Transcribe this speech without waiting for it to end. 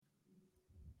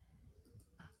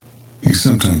He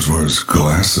sometimes wears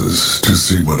glasses to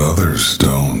see what others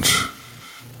don't.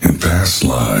 In past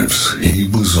lives, he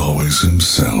was always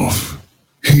himself.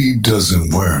 He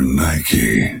doesn't wear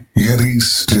Nike, yet he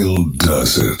still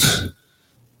does it.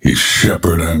 He's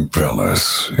Shepherd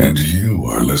Ampellis, and you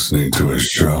are listening to his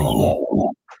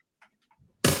show.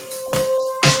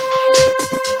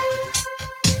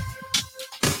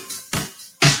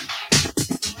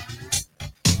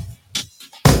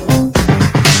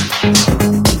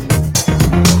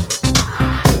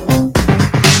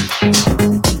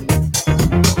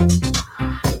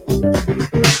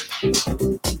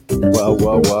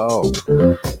 Well.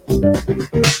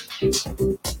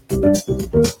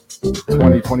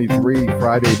 2023,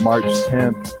 Friday, March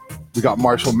 10th. We got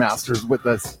Marshall Masters with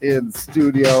us in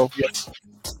studio.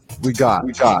 We got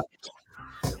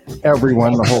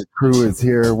everyone, the whole crew is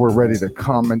here. We're ready to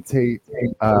commentate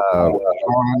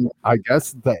on, I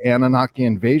guess, the Anunnaki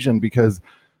invasion, because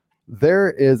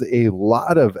there is a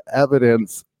lot of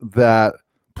evidence that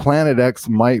Planet X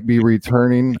might be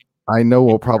returning. I know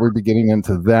we'll probably be getting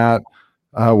into that.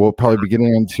 We'll probably be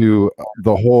getting into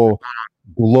the whole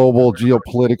global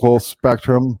geopolitical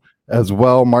spectrum as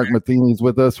well. Mark Matheny's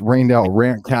with us. Rained Out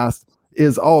Rantcast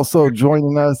is also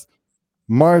joining us.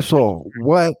 Marshall,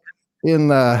 what in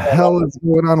the hell is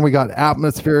going on? We got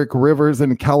atmospheric rivers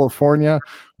in California.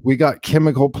 We got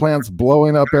chemical plants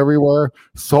blowing up everywhere.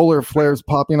 Solar flares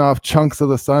popping off. Chunks of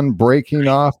the sun breaking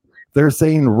off. They're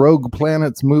saying rogue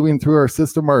planets moving through our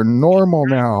system are normal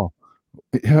now.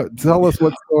 Tell us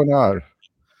what's going on.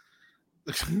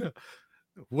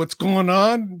 What's going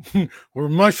on? We're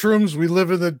mushrooms. We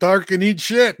live in the dark and eat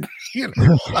shit. I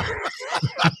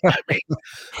mean,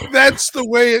 that's the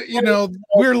way.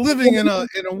 We're living in a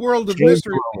world of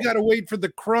mystery. We got to wait for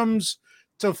the crumbs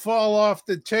to fall off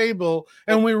the table,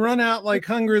 and we run out like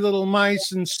hungry little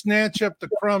mice and snatch up the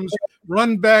crumbs,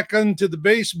 run back onto the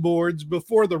baseboards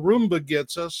before the Roomba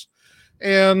gets us.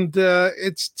 And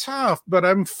it's tough, but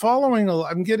I'm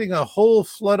getting a whole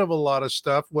flood of a lot of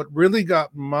stuff. What really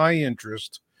got my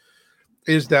interest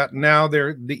is that now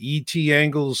the ET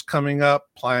angle is coming up,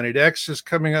 Planet X is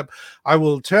coming up. I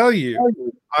will tell you,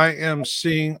 I am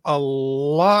seeing a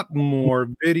lot more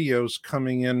videos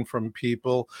coming in from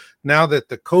people now that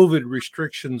the COVID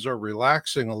restrictions are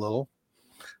relaxing a little.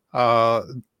 I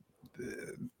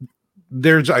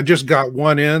just got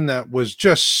one in that was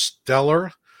just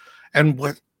stellar. And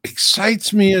what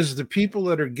excites me is the people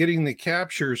that are getting the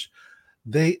captures,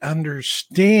 they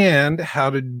understand how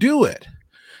to do it.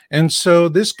 And so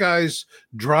this guy's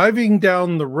driving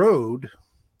down the road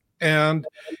and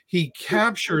he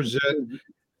captures it.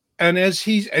 And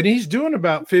he's doing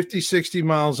about 50, 60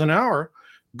 miles an hour,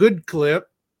 good clip.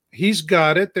 He's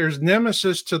got it. There's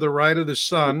Nemesis to the right of the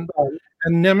sun,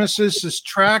 and Nemesis is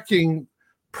tracking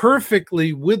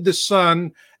perfectly with the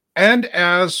sun and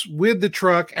as with the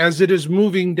truck as it is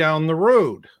moving down the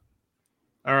road.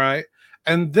 All right.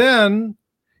 And then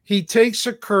he takes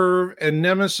a curve and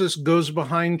Nemesis goes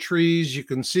behind trees. You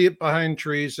can see it behind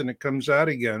trees and it comes out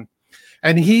again.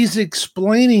 And he's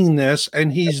explaining this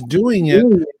and he's doing it.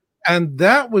 And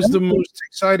that was the most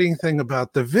exciting thing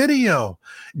about the video.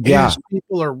 Yeah.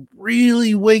 People are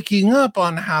really waking up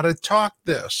on how to talk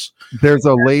this. There's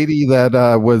a lady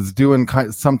that was doing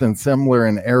something similar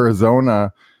in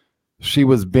Arizona. She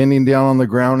was bending down on the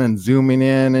ground and zooming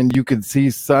in, and you could see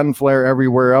sun flare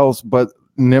everywhere else, but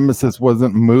Nemesis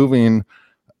wasn't moving.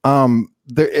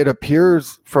 It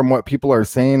appears from what people are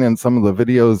saying in some of the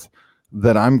videos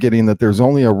that I'm getting that there's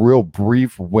only a real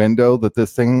brief window that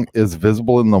this thing is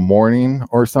visible in the morning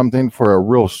or something for a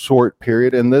real short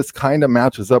period. And this kind of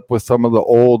matches up with some of the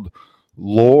old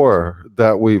lore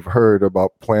that we've heard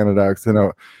about Planet X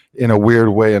in a weird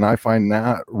way. And I find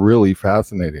that really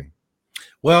fascinating.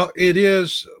 Well, it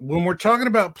is. When we're talking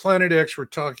about Planet X, we're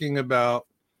talking about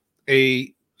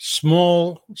a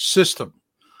small system.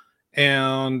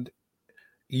 And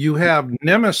you have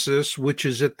Nemesis, which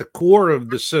is at the core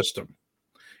of the system.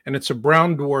 And it's a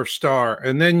brown dwarf star.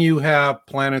 And then you have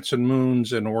planets and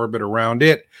moons in orbit around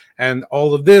it. And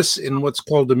all of this in what's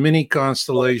called a mini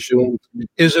constellation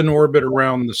is in orbit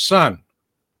around the sun.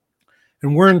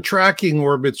 And we're in tracking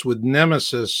orbits with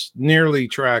Nemesis, nearly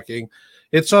tracking.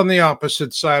 It's on the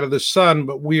opposite side of the sun,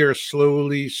 but we are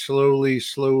slowly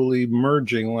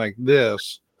merging like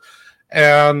this.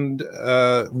 And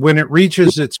when it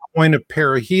reaches its point of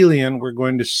perihelion, we're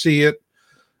going to see it.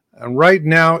 And right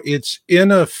now, it's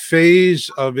in a phase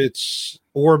of its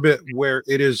orbit where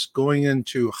it is going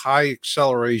into high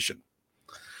acceleration.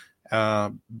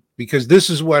 Because this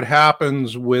is what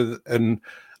happens with an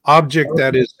object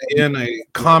that is in a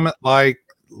comet-like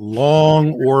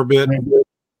long orbit.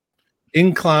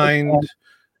 inclined.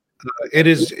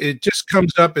 It just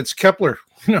comes up. It's Kepler,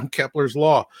 Kepler's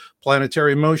law,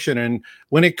 planetary motion. And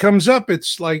when it comes up,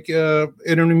 it's like in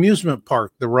an amusement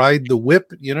park, the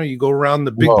whip, you go around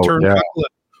the big turnbuckle. Yeah.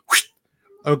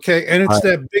 Okay. And it's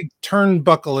that big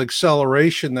turnbuckle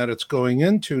acceleration that it's going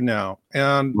into now.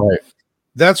 And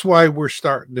that's why we're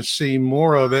starting to see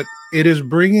more of it. It is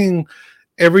bringing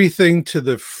everything to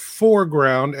the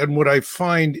foreground. And what I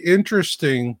find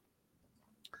interesting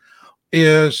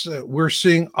is we're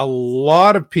seeing a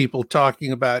lot of people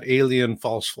talking about alien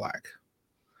false flag.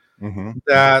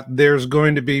 That there's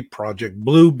going to be Project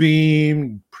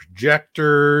Bluebeam,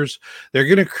 projectors. They're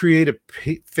going to create a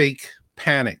fake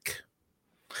panic.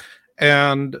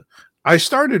 And I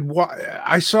saw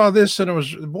this and it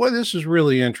was, boy, this is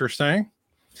really interesting,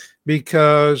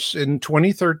 because in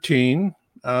 2013,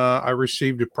 I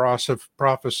received a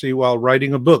prophecy while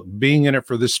writing a book, Being in It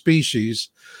for the Species,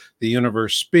 The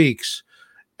Universe Speaks.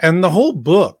 And the whole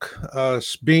book,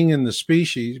 Being in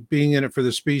It for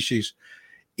the Species,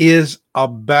 is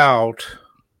about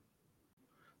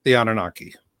the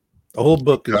Anunnaki. The whole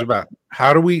book is about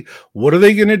what are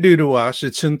they going to do to us?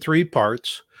 It's in 3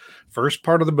 parts. First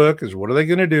part of the book is what are they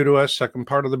going to do to us? Second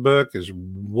part of the book is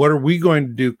what are we going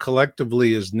to do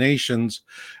collectively as nations?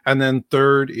 And then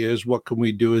third is what can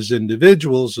we do as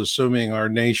individuals, assuming our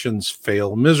nations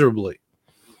fail miserably.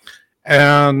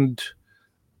 And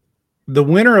the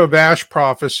winner of Ash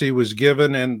prophecy was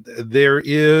given, and there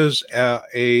is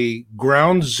a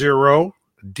ground zero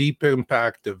deep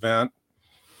impact event.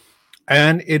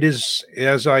 And it is,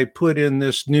 as I put in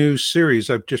this new series,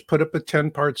 I've just put up a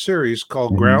 10-part series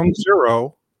called Ground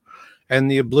Zero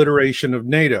and the Obliteration of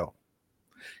NATO.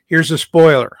 Here's a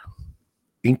spoiler.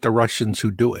 Ain't the Russians who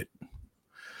do it.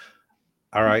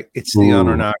 All right. It's the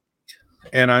Anunnaki.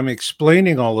 And I'm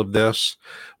explaining all of this,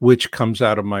 which comes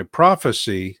out of my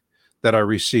prophecy that I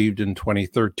received in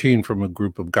 2013 from a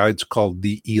group of guides called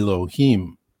the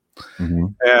Elohim.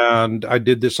 And I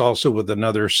did this also with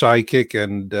another psychic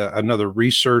and another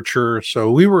researcher.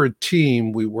 So we were a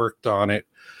team. We worked on it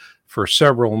for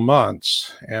several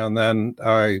months. And then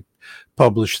I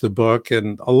published the book.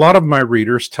 And a lot of my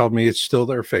readers tell me it's still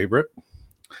their favorite,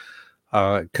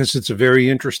 because it's a very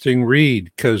interesting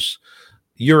read. Because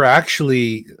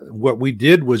what we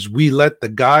did was we let the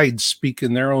guides speak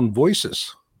in their own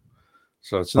voices.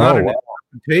 So it's not an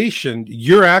interpretation.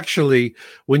 You're actually,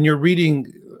 when you're reading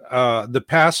the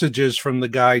passages from the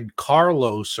guide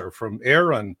Carlos or from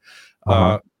Aaron,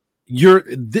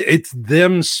 it's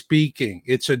them speaking.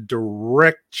 It's a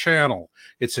direct channel.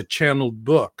 It's a channeled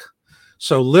book.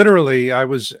 So literally, I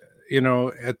was,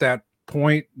 at that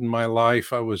point in my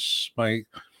life, my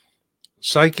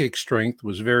psychic strength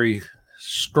was very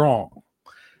strong.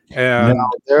 And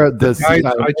I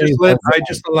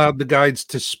just allowed the guides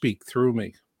to speak through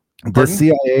me. The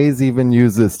CIA's even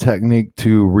use this technique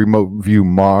to remote view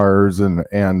Mars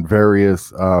and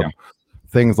various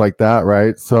things like that,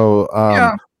 right? So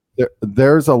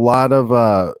there's a lot of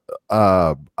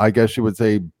I guess you would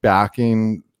say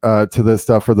backing to this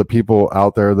stuff for the people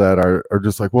out there that are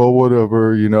just like, well,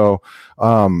 whatever,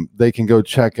 they can go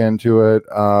check into it.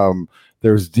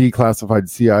 There's declassified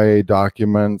CIA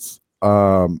documents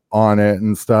on it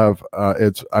and stuff.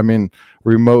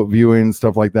 Remote viewing,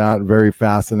 stuff like that, very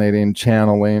fascinating.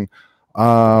 Channeling.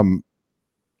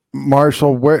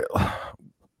 Marshall, where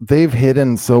they've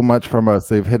hidden so much from us.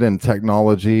 They've hidden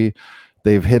technology,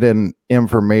 they've hidden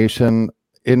information,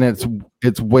 and it's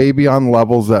way beyond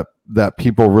levels that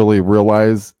people really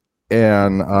realize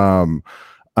and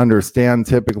understand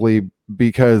typically,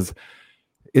 because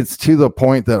it's to the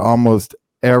point that almost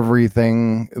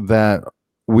everything that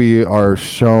we are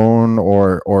shown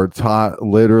or taught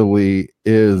literally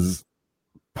is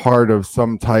part of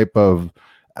some type of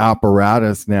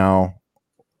apparatus now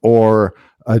or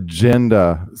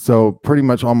agenda. So pretty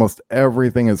much almost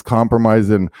everything is compromised,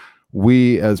 and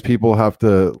we as people have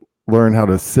to learn how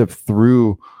to sift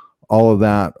through all of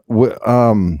that.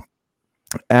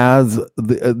 As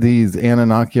these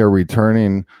Anunnaki are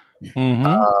returning, we've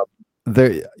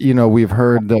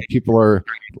heard that people are,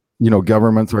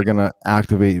 governments are going to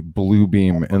activate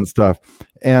Bluebeam and stuff.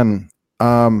 And,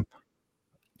 I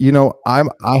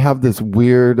have this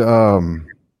weird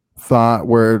thought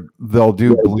where they'll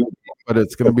do Bluebeam, but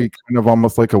it's going to be kind of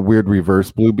almost like a weird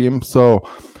reverse Bluebeam. So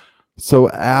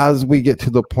as we get to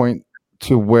the point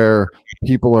to where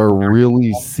people are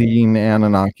really seeing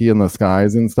Anunnaki in the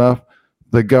skies and stuff,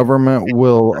 the government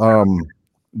will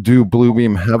do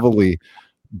Bluebeam heavily,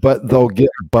 but they'll get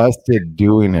busted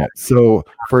doing it. So,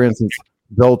 for instance,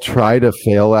 they'll try to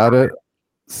fail at it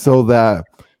so that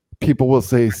people will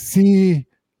say, see,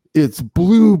 it's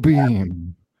blue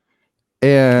beam.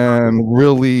 And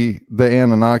really, the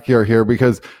Anunnaki are here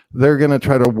because they're going to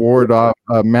try to ward off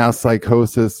mass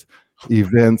psychosis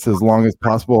events as long as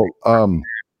possible.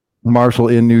 Marshall,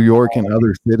 in New York and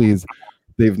other cities,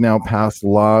 they've now passed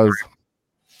laws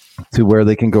to where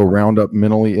they can go round up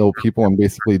mentally ill people and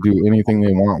basically do anything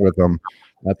they want with them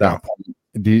at that point,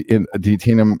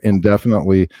 detain them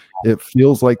indefinitely. It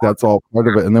feels like that's all part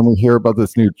of it. And then we hear about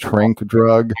this new trank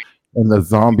drug and the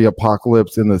zombie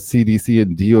apocalypse and the CDC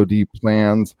and DOD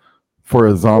plans for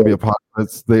a zombie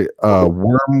apocalypse. The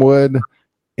wormwood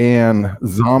and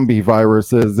zombie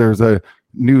viruses. There's a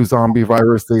new zombie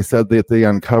virus they said that they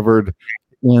uncovered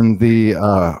in the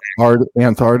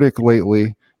Antarctic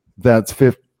lately that's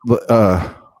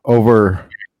over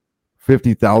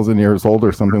 50,000 years old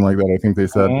or something like that, I think they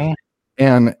said.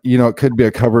 And, it could be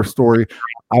a cover story.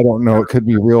 I don't know. It could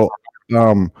be real.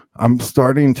 I'm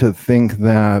starting to think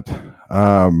that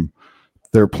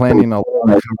they're planning a lot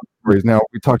of cover stories. Now,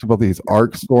 we talked about these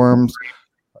arc storms.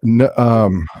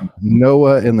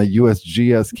 NOAA and the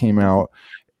USGS came out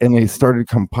and they started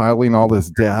compiling all this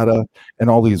data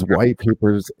and all these white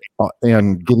papers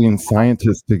and getting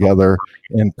scientists together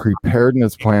and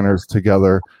preparedness planners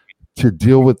together to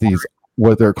deal with these,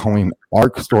 what they're calling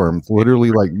arc storms,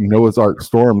 literally like Noah's Ark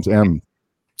storms. And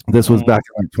this was back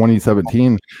in like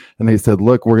 2017. And they said,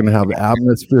 look, we're going to have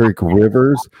atmospheric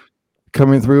rivers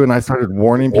coming through. And I started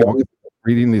warning people,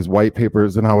 reading these white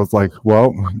papers. And I was like,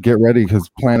 well, get ready because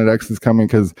Planet X is coming,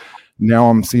 because now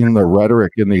I'm seeing the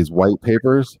rhetoric in these white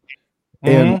papers.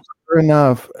 And sure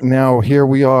enough, now here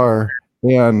we are.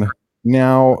 And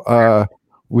now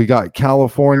we got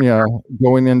California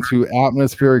going into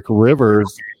atmospheric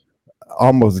rivers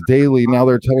almost daily. Now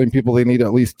they're telling people they need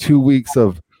at least 2 weeks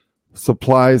of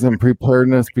supplies and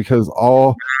preparedness because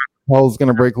all hell's going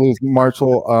to break loose.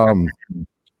 Marshall,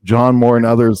 John Moore and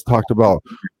others talked about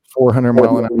 400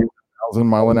 mile an hour, 1,000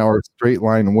 mile an hour straight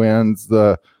line winds,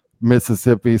 the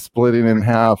Mississippi splitting in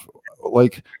half.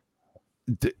 Like,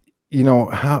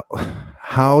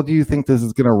 how do you think this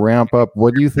is going to ramp up?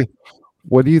 What do you think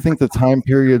the time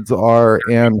periods are?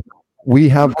 And we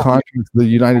have contracts, the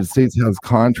United States has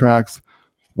contracts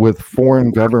with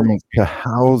foreign governments to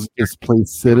house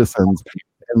displaced citizens,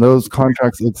 and those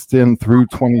contracts extend through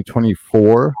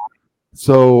 2024.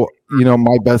 So,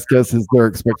 my best guess is they're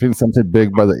expecting something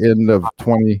big by the end of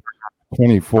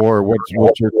 2024. What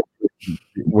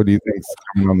do you think is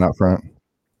coming on that front?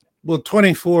 Well,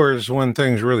 24 is when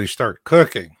things really start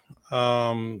cooking.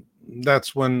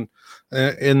 That's when,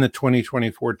 in the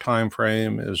 2024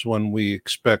 timeframe, is when we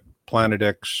expect Planet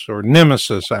X, or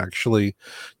Nemesis actually,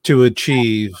 to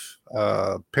achieve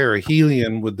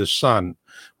perihelion with the sun,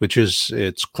 which is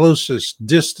its closest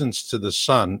distance to the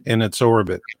sun in its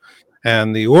orbit.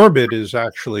 And the orbit is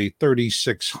actually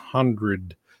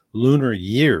 3,600 lunar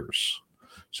years.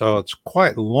 So it's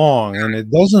quite long, and it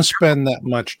doesn't spend that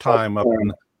much time up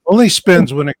in only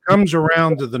spends when it comes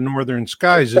around to the northern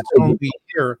skies. It's going to be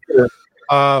here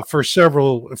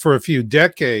for a few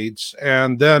decades,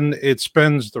 and then it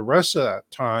spends the rest of that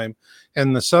time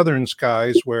in the southern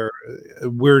skies where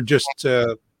we're just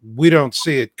we don't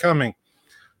see it coming.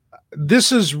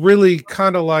 This is really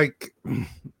kind of like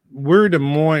we're Des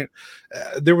Moines.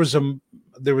 There was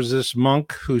this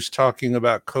monk who's talking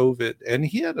about COVID, and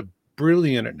he had a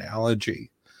brilliant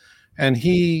analogy. And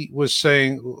he was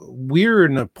saying, we're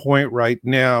in a point right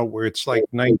now where it's like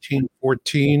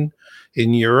 1914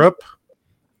 in Europe.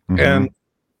 And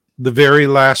the very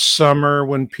last summer,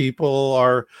 when people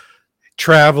are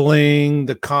traveling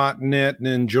the continent and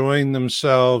enjoying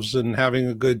themselves and having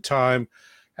a good time,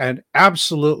 and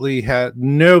absolutely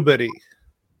nobody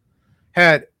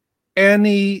had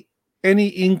any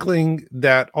inkling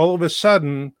that all of a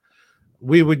sudden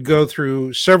we would go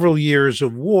through several years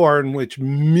of war in which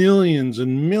millions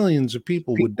and millions of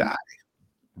people would die.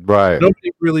 Right.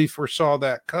 Nobody really foresaw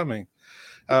that coming.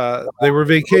 They were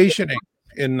vacationing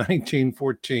in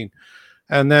 1914,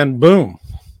 and then boom,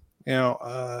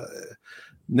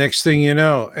 next thing you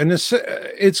know, and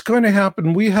it's going to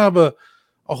happen. We have a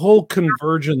whole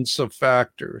convergence of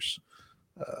factors.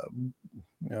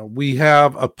 We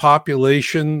have a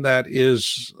population that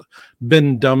is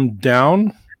been dumbed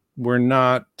down. We're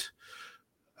not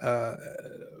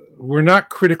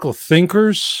critical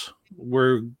thinkers.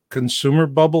 We're consumer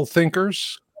bubble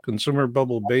thinkers, consumer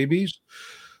bubble babies.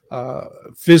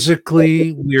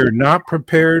 Physically, we are not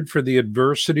prepared for the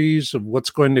adversities of what's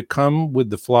going to come with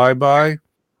the flyby.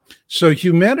 So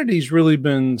humanity's really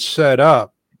been set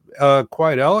up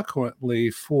quite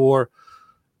eloquently for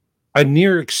a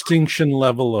near extinction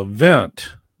level event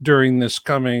during this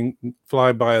coming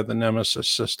flyby of the Nemesis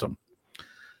system.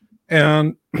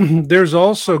 And there's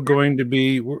also going to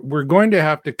be, we're going to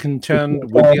have to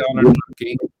contend with the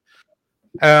Anunnaki.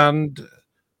 And,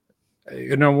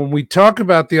 when we talk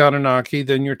about the Anunnaki,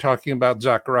 then you're talking about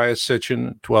Zachariah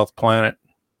Sitchin, 12th planet.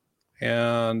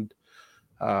 And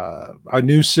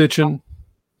Anu Sitchin,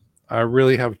 I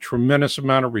really have a tremendous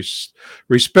amount of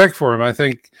respect for him. I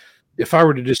think if I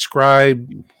were to describe,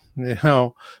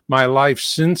 my life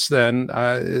since then,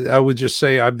 I would just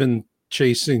say I've been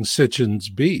chasing Sitchin's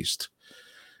beast.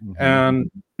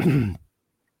 And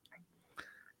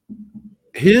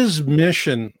his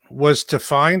mission was to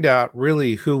find out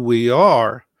really who we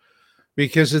are,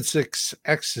 because it's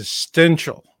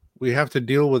existential. We have to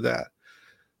deal with that.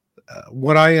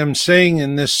 What I am saying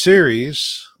in this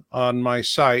series on my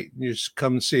site, you just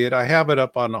come see it. I have it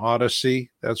up on Odyssey.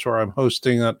 That's where I'm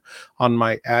hosting it, on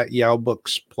my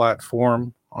 @YowBooks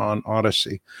platform on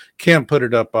Odyssey. Can't put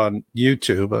it up on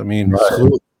YouTube. I mean,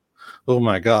 right. Oh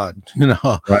my God,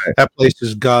 right. That place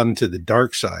has gone to the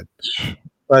dark side.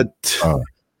 But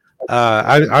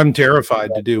I'm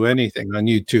terrified to do anything on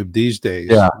YouTube these days.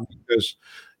 Yeah. Because,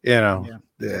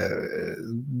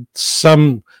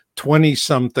 some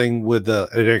 20-something with an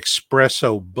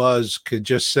espresso buzz could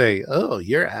just say, "Oh,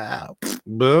 you're out."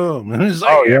 Boom. And it's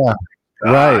like, oh, yeah.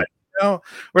 God, right.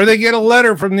 Or they get a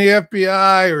letter from the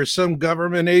FBI or some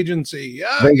government agency.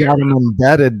 Yeah, they got them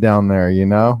embedded down there,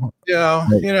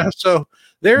 so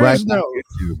there is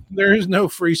no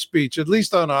free speech, at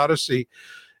least on Odyssey.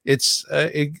 It's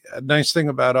a nice thing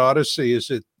about Odyssey is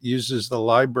it uses the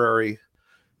library,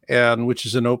 and which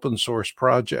is an open source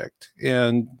project,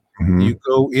 and you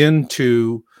go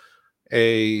into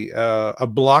a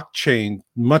blockchain,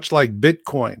 much like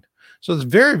Bitcoin. So it's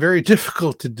very, very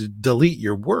difficult to delete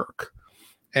your work,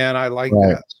 and I like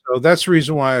that. So that's the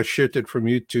reason why I shifted from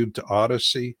YouTube to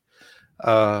Odyssey,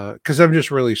 because I'm just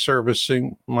really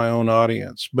servicing my own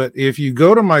audience. But if you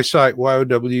go to my site,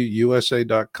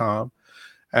 yowusa.com,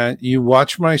 and you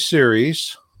watch my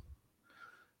series,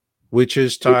 which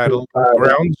is titled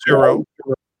Ground Zero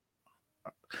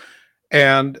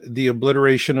and the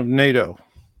Obliteration of NATO.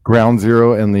 Ground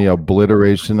Zero and the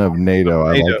Obliteration of NATO.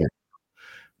 I like it.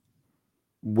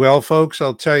 Well, folks,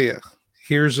 I'll tell you,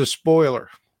 here's a spoiler.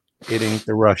 It ain't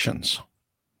the Russians.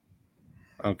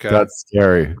 Okay. That's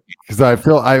scary, because I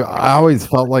always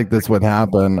felt like this would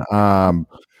happen. In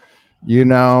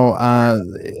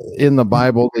the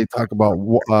Bible, they talk about,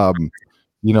 wars,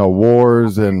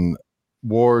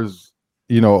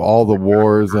 all the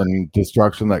wars and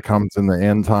destruction that comes in the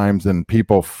end times, and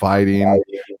people fighting.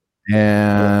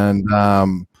 And, I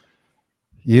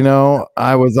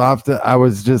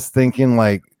was just thinking,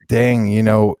 like,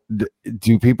 dang,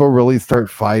 do people really start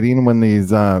fighting when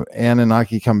these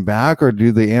Anunnaki come back, or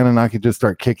do the Anunnaki just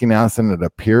start kicking ass and it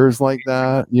appears like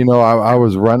that? I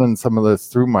was running some of this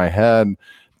through my head.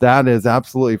 That is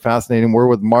absolutely fascinating. We're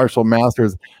with Marshall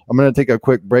Masters. I'm going to take a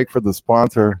quick break for the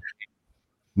sponsor,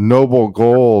 Noble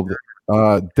Gold.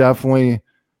 Definitely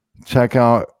check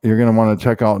out. You're going to want to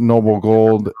check out Noble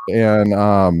Gold, and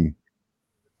go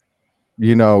to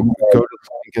the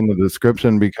link in the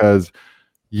description, because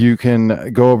you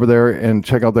can go over there and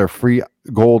check out their free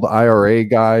gold IRA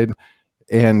guide.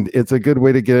 And it's a good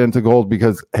way to get into gold,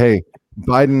 because, hey,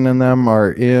 Biden and them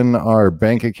are in our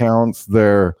bank accounts.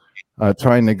 They're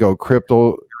trying to go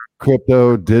crypto,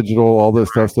 digital, all this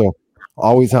stuff. So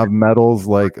always have metals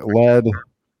like lead,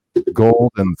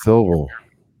 gold, and silver.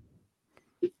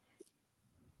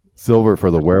 Silver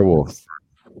for the werewolves.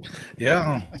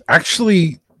 Yeah,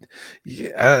 actually,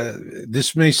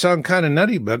 this may sound kind of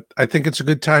nutty, but I think it's a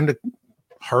good time to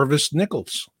harvest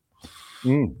nickels.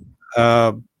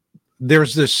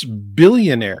 There's this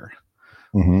billionaire.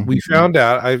 We found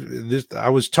out. I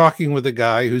was talking with a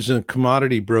guy who's a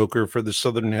commodity broker for the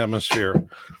Southern Hemisphere.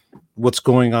 What's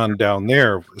going on down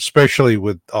there, especially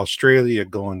with Australia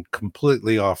going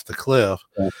completely off the cliff,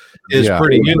 is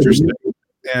pretty interesting.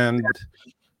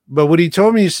 But what he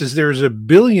told me, he says there's a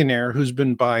billionaire who's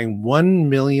been buying $1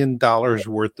 million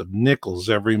worth of nickels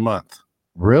every month.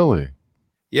 Really?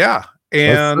 Yeah.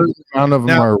 And none of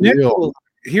them are real.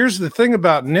 Here's the thing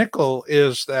about nickel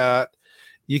is that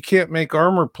you can't make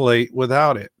armor plate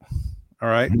without it. All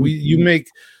right. We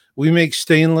make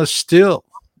stainless steel.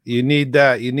 You need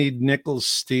that. You need nickel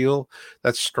steel.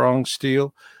 That's strong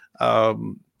steel.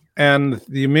 And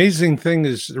the amazing thing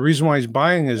is, the reason why he's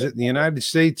buying is that in the United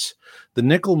States, the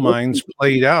nickel mines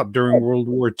played out during World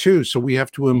War II, so we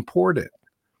have to import it.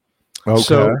 Okay.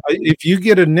 So if you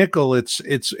get a nickel, it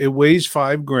weighs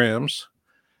 5 grams,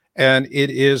 and it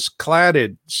is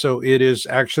cladded, so it is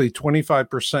actually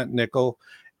 25% nickel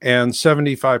and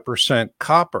 75%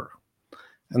 copper.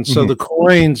 And so the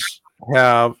coins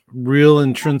have real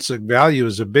intrinsic value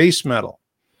as a base metal,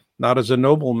 not as a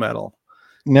noble metal.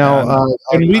 Now,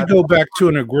 And we go back to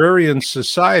an agrarian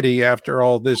society after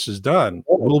all this is done.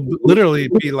 We'll literally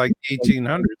be like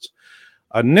 1800s.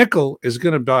 A nickel is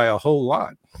going to buy a whole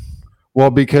lot. well,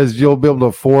 because you'll be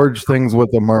able to forge things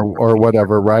with them or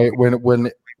whatever, right?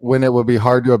 When it would be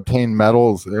hard to obtain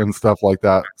metals and stuff like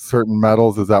that, certain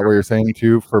metals, is that what you're saying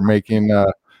too, for making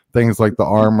things like the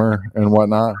armor and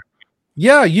whatnot?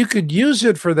 Yeah, you could use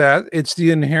it for that. It's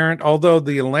the inherent, although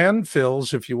the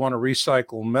landfills, if you want to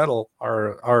recycle metal,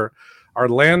 our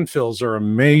landfills are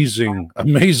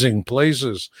amazing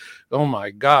places. Oh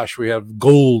my gosh, we have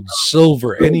gold,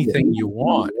 silver, anything you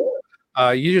want.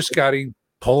 You just got to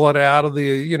pull it out of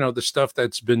the stuff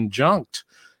that's been junked,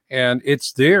 and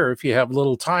it's there if you have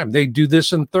little time. They do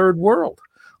this in third world.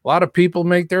 A lot of people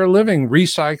make their living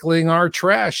recycling our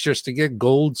trash just to get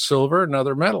gold, silver, and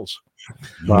other metals.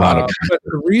 But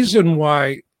the reason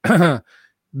why I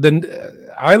think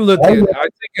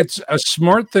it's a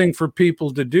smart thing for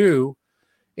people to do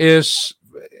is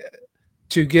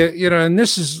to get, and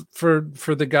this is for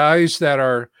the guys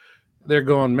that they're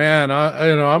going, man,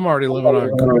 I'm already living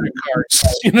on credit cards,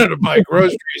 to buy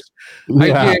groceries. Yeah. I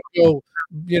can't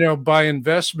go, buy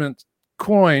investment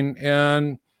coin.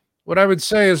 And what I would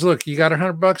say is, look, you got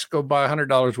 $100, go buy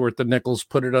 $100 worth of nickels,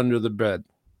 put it under the bed.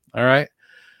 All right.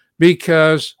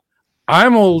 Because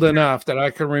I'm old enough that I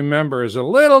can remember as a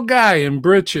little guy in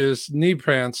breeches, knee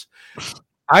pants,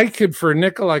 for a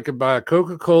nickel, I could buy a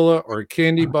Coca-Cola or a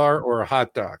candy bar or a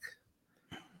hot dog.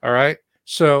 All right.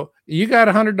 So you got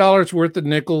 $100 worth of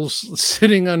nickels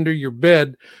sitting under your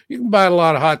bed. You can buy a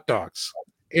lot of hot dogs,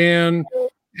 and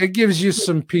it gives you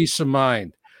some peace of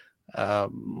mind.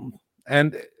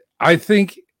 And I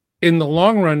think in the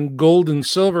long run, gold and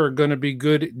silver are going to be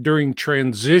good during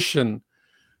transition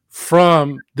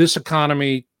from this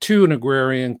economy to an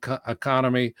agrarian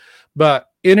economy. But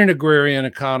in an agrarian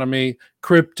economy,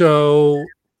 crypto,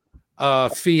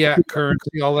 fiat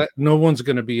currency, all that, no one's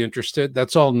going to be interested.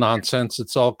 That's all nonsense.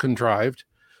 It's all contrived.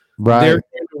 Right. They're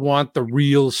going to want the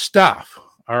real stuff.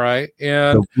 All right.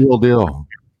 And the real deal.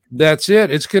 That's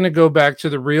it. It's going to go back to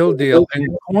the real deal. And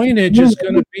coinage is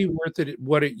going to be worth it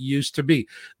what it used to be.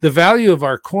 The value of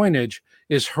our coinage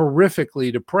is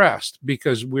horrifically depressed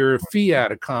because we're a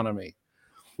fiat economy.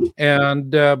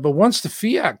 And but once the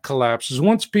fiat collapses,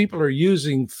 once people are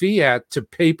using fiat to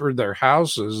paper their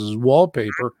houses as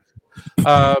wallpaper,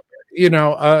 a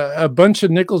bunch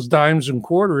of nickels, dimes, and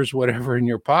quarters, whatever in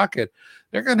your pocket,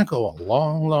 they're going to go a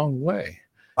long, long way.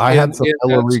 I had some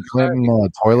Hillary Clinton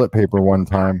toilet paper one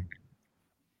time.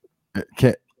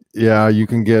 You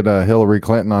can get Hillary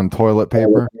Clinton on toilet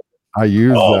paper. I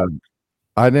used that.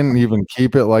 I didn't even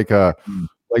keep it like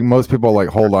most people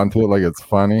hold on to it like it's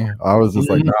funny. I was just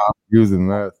like, nah, I'm using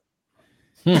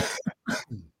this.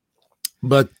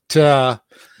 But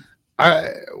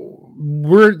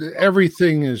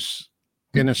everything is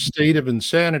in a state of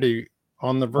insanity,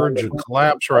 on the verge of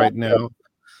collapse right now.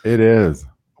 It is.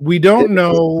 We don't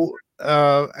know,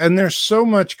 and there's so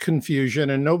much confusion,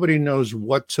 and nobody knows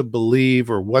what to believe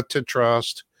or what to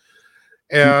trust.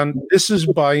 And this is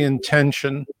by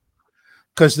intention,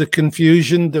 because the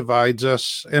confusion divides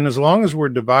us. And as long as we're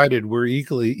divided, we're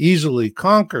easily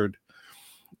conquered.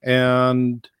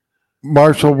 And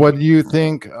Marshall, what do you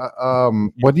think?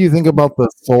 What do you think about the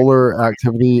solar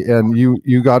activity? And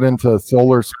you got into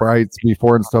solar sprites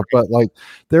before and stuff, but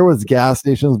there was gas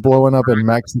stations blowing up in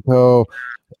Mexico,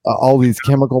 all these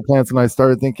chemical plants, and I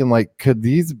started thinking, could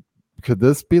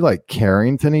this be like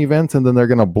Carrington events, and then they're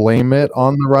going to blame it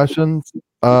on the Russians?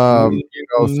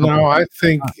 No, I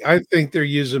think they're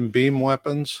using beam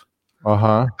weapons.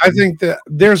 I think that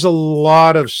there's a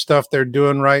lot of stuff they're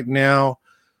doing right now.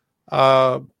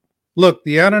 Look,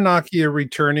 the Anunnaki are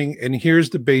returning, and here's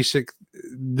the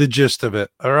gist of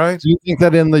it. All right. Do you think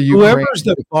that in the Ukraine, whoever's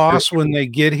the boss when they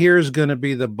get here is going to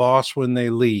be the boss when they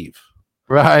leave?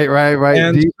 Right.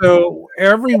 And so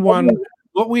everyone,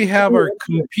 what we have are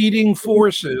competing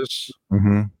forces.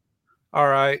 Mm-hmm. All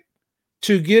right.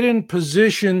 To get in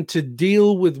position to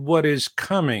deal with what is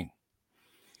coming.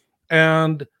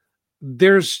 And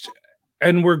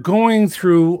we're going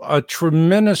through a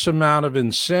tremendous amount of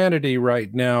insanity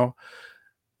right now.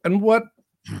 And what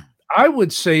I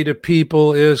would say to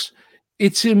people is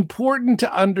it's important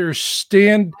to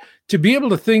understand, to be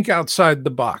able to think outside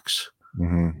the box,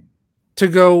 to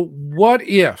go, what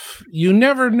if? You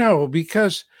never know,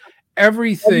 because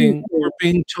everything we're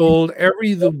being told, and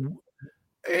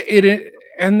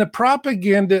the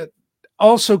propaganda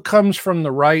also comes from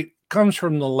the right, comes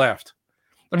from the left.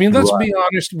 I mean, let's be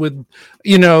honest with,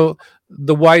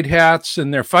 the white hats,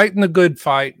 and they're fighting the good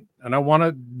fight. and don't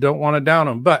want to down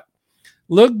them, but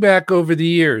look back over the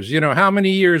years. How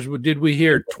many years did we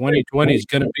hear 2020 is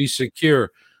going to be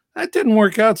secure? That didn't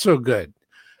work out so good.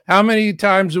 How many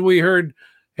times have we heard,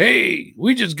 hey,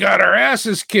 we just got our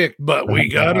asses kicked, but we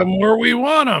got them where we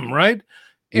want them, right?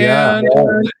 Yeah.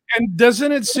 And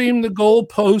doesn't it seem the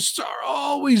goalposts are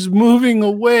always moving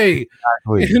away?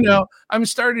 Exactly. I'm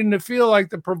starting to feel like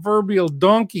the proverbial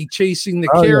donkey chasing the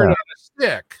carrot on a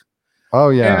stick.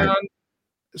 Oh, yeah. And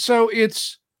so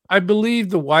I believe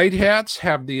the white hats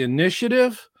have the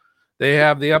initiative. They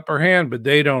have the upper hand, but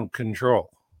they don't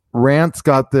control. Rant's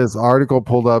got this article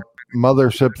pulled up.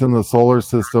 Motherships in the solar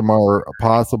system are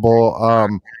possible.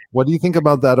 What do you think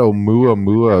about that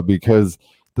Oumuamua? Because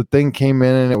the thing came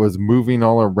in and it was moving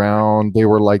all around. They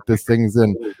were like, this thing's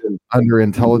under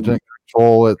intelligent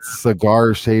control. It's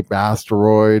cigar-shaped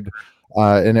asteroid,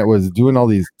 and it was doing all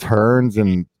these turns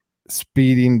and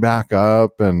speeding back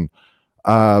up. And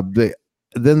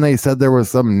then they said there was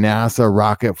some NASA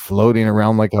rocket floating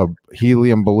around like a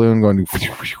helium balloon going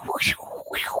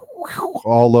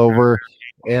all over.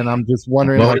 And I'm just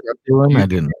wondering, like,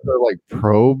 they're like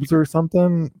probes or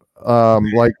something.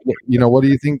 What do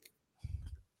you think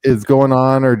is going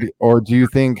on, or do you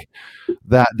think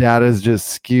that data is just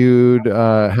skewed?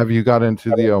 Have you got into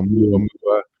the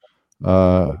Oumuamua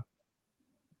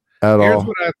at all? Here's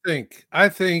what I think. I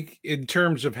think in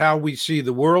terms of how we see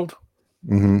the world.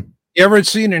 Mm-hmm. You ever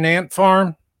seen an ant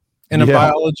farm in a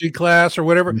biology class or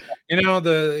whatever?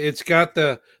 It's got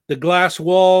the glass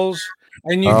walls,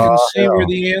 and you can see where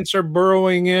the ants are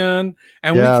burrowing in,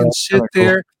 and we can sit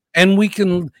there. Cool. And we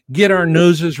can get our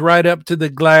noses right up to the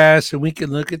glass, and we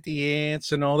can look at the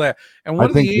ants and all that. And what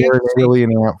I think you're really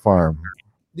an ant farm.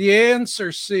 The ants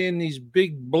are seeing these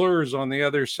big blurs on the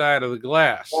other side of the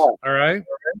glass. All right.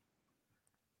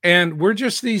 And we're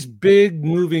just these big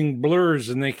moving blurs,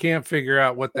 and they can't figure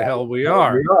out what the hell we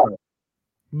are.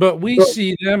 But we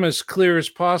see them as clear as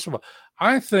possible.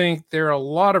 I think there are a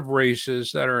lot of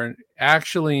races that are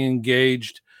actually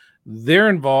engaged. They're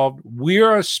involved. We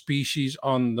are a species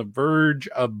on the verge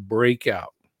of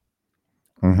breakout.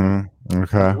 Mm-hmm.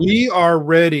 Okay. We are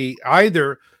ready.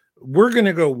 Either we're going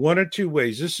to go one of two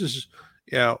ways. This is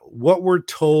what we're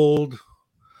told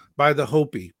by the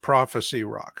Hopi prophecy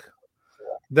rock,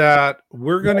 that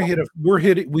we're going to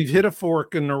we've hit a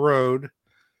fork in the road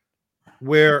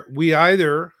where we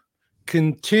either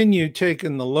continue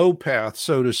taking the low path,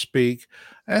 so to speak.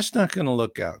 That's not going to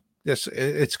look out.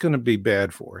 It's going to be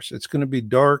bad for us. It's going to be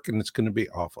dark and it's going to be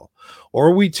awful.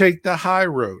 Or we take the high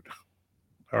road.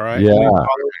 All right. Yeah. We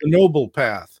follow the noble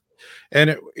path.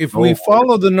 And if we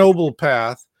follow the noble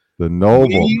path,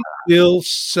 we will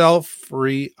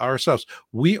self-free ourselves.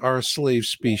 We are a slave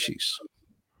species.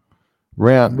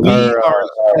 We are a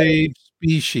slave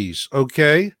species.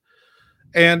 Okay.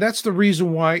 And that's the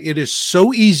reason why it is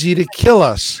so easy to kill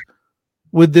us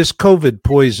with this COVID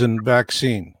poison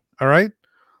vaccine. All right.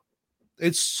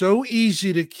 It's so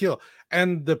easy to kill.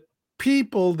 And the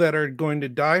people that are going to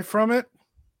die from it,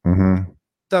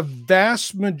 the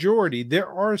vast majority, there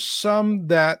are some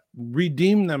that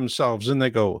redeem themselves and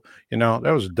they go, that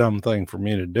was a dumb thing for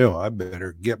me to do. I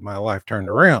better get my life turned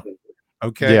around.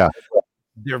 Okay. Yeah.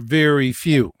 They're very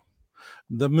few.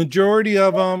 The majority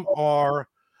of them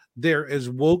they're as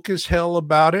woke as hell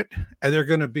about it, and they're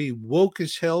going to be woke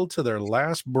as hell to their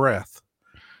last breath.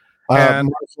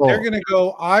 And they're going to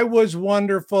go, I was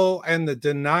wonderful, and the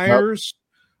deniers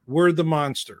were the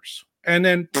monsters. And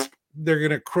then they're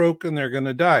going to croak and they're going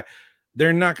to die.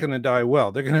 They're not going to die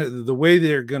well. The way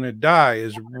they're going to die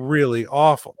is really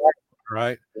awful,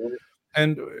 right?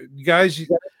 And guys,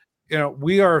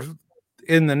 we are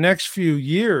in the next few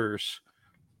years,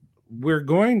 we're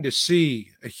going to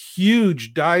see a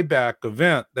huge dieback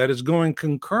event that is going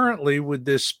concurrently with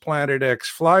this Planet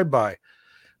X flyby.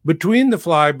 Between the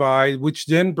flyby, which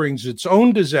then brings its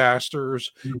own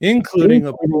disasters, including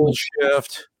a pole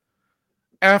shift.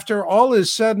 After all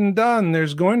is said and done,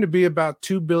 there's going to be about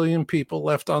 2 billion people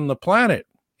left on the planet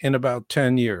in about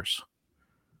 10 years.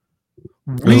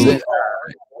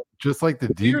 Just like the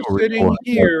Deagle sitting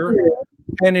here,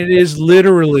 and it is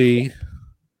literally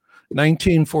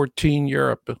 1914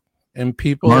 Europe, and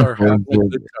people are having a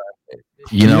good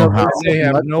time. They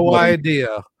have no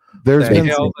idea. There's been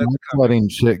some flooding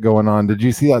shit going on. Did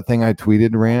you see that thing I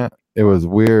tweeted, Rant? It was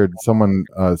weird. Someone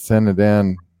sent it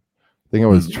in. I think it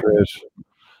was Trish.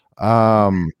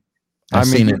 I've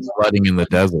seen it flooding in the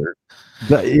desert.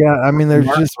 There's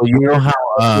just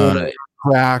how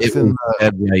cracks in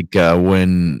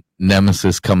when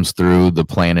Nemesis comes through, the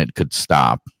planet could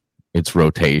stop its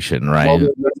rotation, right? Well,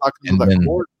 and then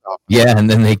Yeah, and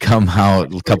then they come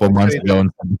out a couple months ago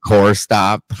and the core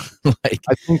stop. Like,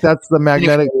 I think that's the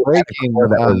magnetic braking.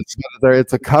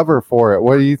 It's a cover for it.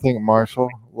 What do you think, Marshall?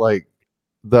 Like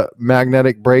the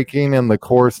magnetic braking and the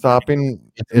core stopping,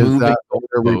 it's is moving that what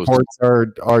the goalposts. reports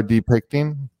are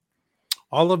depicting?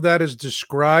 All of that is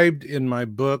described in my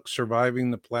book,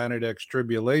 Surviving the Planet X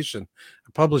Tribulation.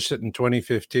 I published it in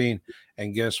 2015.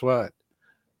 And guess what?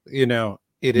 You know,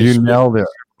 it is You nailed it.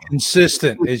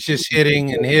 consistent. It's just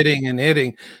hitting and hitting and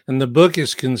hitting. And the book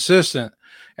is consistent.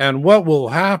 And what will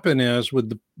happen is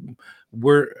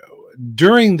we're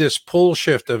during this pole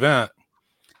shift event,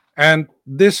 and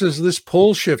this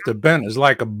pole shift event is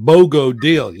like a BOGO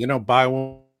deal, buy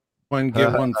one,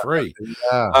 get one free.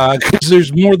 Yeah. Because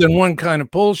there's more than one kind of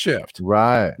pole shift.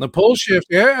 Right. The pole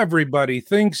shift everybody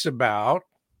thinks about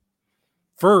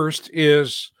first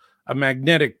is a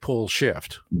magnetic pole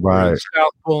shift. Right.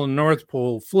 South pole and North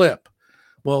pole flip.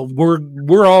 Well,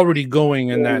 we're already going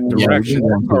in that direction.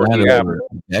 Over a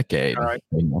decade. All right.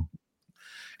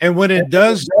 And when it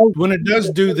does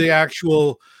do the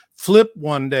actual flip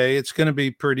one day, it's going to be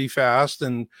pretty fast,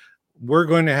 and we're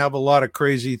going to have a lot of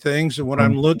crazy things. And when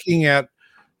I'm looking at,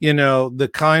 the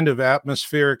kind of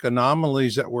atmospheric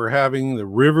anomalies that we're having, the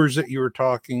rivers that you were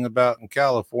talking about in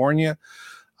California,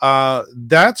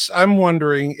 I'm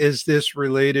wondering, is this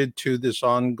related to this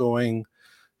ongoing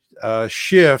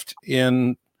shift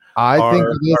in I think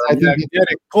it is. I think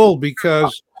magnetic pull?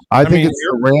 Because I think it's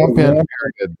the ramp-in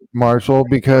period, Marshall,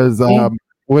 because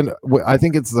when I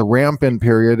think it's the ramp-in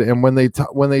period, and when they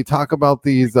talk about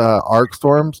these arc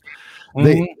storms,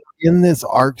 they in this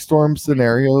arc storm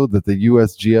scenario that the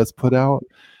USGS put out,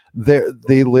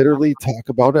 they literally talk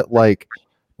about it like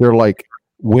they're like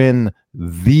when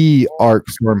the arc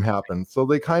storm happens. So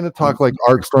they kind of talk like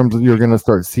arc storms, you're going to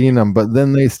start seeing them, but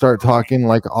then they start talking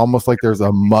like almost like there's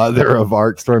a mother of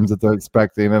arc storms that they're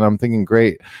expecting. And I'm thinking,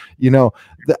 great,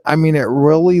 I mean, it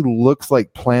really looks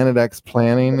like Planet X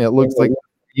planning. It looks like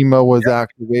FEMA was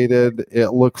activated. It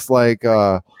looks like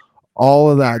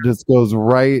all of that just goes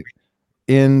right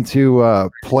into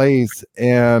place.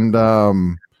 And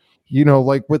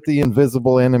like with the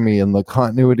invisible enemy and the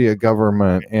continuity of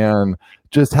government and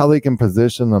just how they can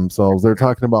position themselves. They're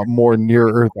talking about more near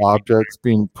Earth objects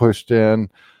being pushed in.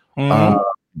 You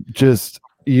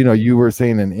were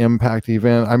saying an impact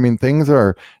event. I mean, things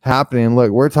are happening.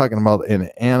 Look, we're talking about an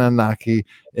Anunnaki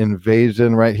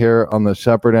invasion right here on the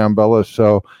Shepard and Bella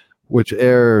show, which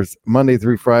airs Monday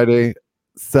through Friday,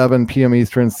 7 p.m.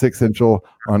 Eastern, 6 Central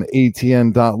on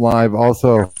ATN.live.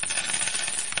 Also,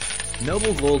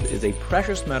 Noble Gold is a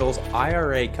precious metals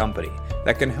IRA company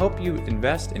that can help you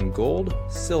invest in gold,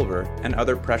 silver, and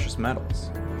other precious metals.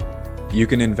 You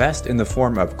can invest in the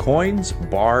form of coins,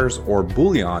 bars, or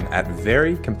bullion at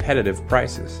very competitive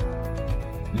prices.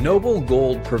 Noble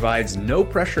Gold provides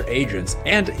no-pressure agents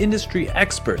and industry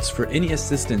experts for any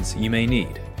assistance you may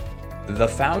need. The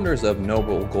founders of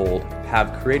Noble Gold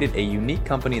have created a unique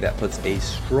company that puts a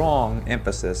strong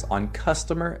emphasis on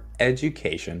customer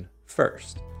education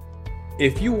first.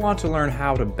 If you want to learn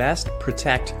how to best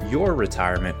protect your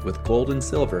retirement with gold and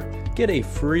silver, get a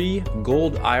free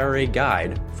gold IRA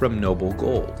guide from Noble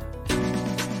Gold.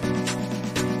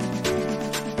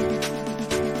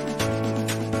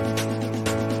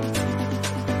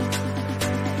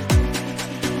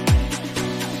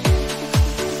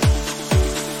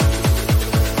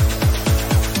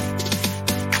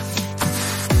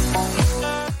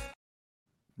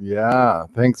 Yeah,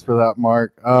 thanks for that,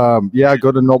 Mark.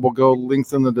 Go to Noble Gold.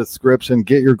 Links in the description.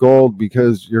 Get your gold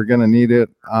because you're going to need it.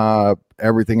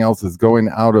 Everything else is going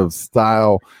out of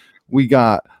style. We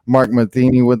got Mark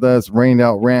Matheny with us, Rained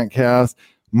Out Rantcast,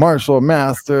 Marshall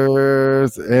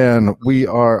Masters, and we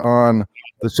are on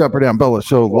the Shepard and Bella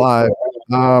Show live.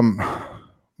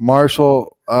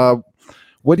 Marshall,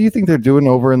 what do you think they're doing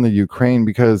over in the Ukraine?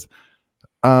 Because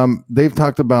they've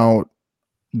talked about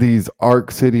these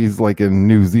arc cities like in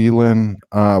New Zealand,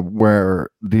 where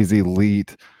these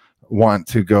elite want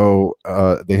to go.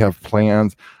 They have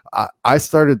plans. I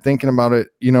started thinking about it,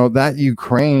 that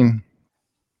Ukraine,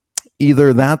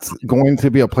 either that's going to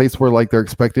be a place where like they're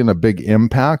expecting a big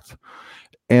impact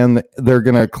and they're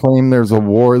going to claim there's a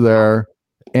war there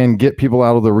and get people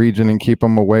out of the region and keep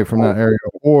them away from that area,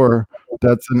 or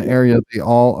that's an area they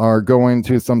all are going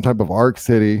to some type of arc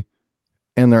city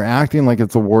and they're acting like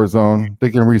it's a war zone. They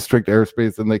can restrict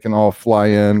airspace and they can all fly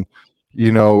in.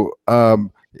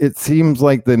 It seems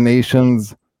like the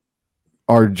nations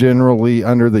are generally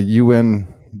under the UN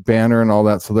banner and all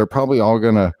that, so they're probably all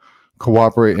going to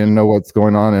cooperate and know what's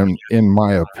going on, in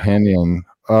my opinion.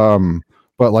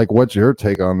 But like, what's your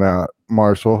take on that,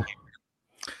 Marshall?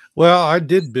 Well, I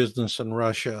did business in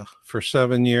Russia for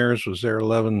 7 years, was there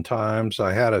 11 times.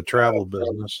 I had a travel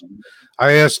business.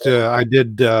 I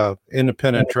did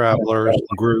independent travelers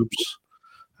and groups.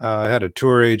 I had a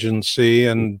tour agency,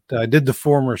 and I did the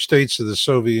former states of the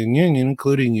Soviet Union,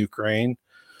 including Ukraine,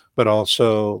 but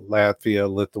also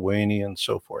Latvia, Lithuania, and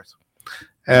so forth.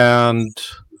 And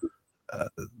uh,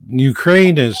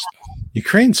 Ukraine's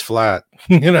flat.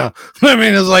 I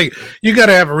mean, it's like you got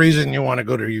to have a reason you want to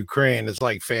go to Ukraine. It's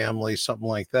like family, something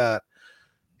like that.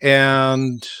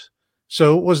 And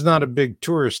so it was not a big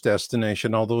tourist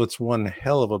destination, although it's one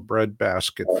hell of a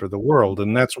breadbasket for the world.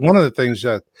 And that's one of the things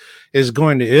that is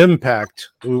going to impact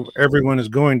everyone is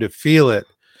going to feel it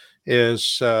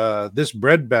is this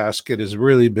breadbasket has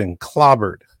really been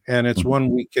clobbered, and it's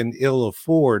one we can ill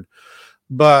afford.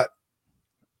 But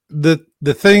the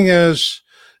thing is,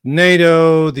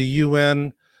 NATO, the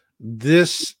UN,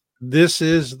 this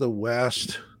is the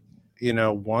West,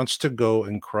 wants to go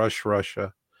and crush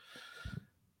Russia.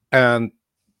 And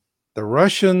the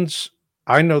Russians,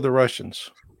 I know the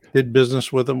Russians, did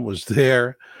business with them, was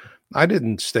there. I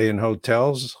didn't stay in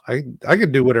hotels. I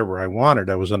could do whatever I wanted.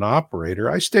 I was an operator.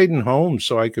 I stayed in homes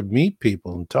so I could meet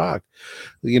people and talk,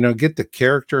 get the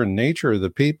character and nature of the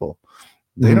people.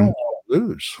 They don't want to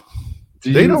lose.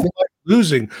 They don't like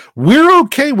losing. We're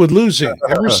okay with losing.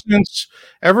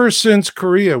 Ever since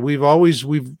Korea, we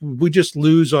just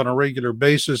lose on a regular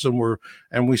basis,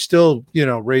 and we still,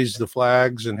 raise the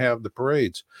flags and have the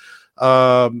parades.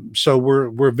 So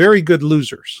we're very good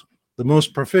losers. The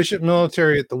most proficient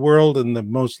military at the world and the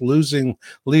most losing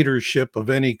leadership of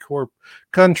any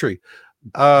country.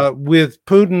 With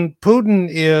Putin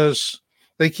is,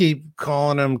 they keep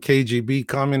calling him KGB,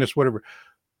 communist, whatever.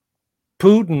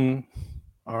 Putin,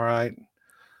 all right,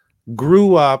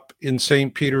 grew up in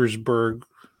St. Petersburg,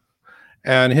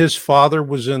 and his father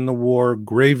was in the war,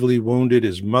 gravely wounded.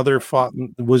 His mother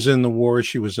was in the war.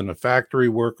 She was a factory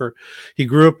worker. He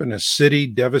grew up in a city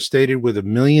devastated with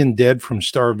 1 million dead from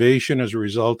starvation as a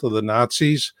result of the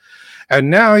Nazis.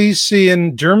 And now he's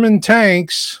seeing German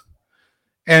tanks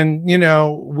and,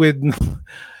 with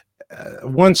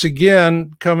once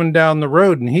again coming down the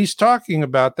road. And he's talking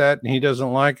about that, and he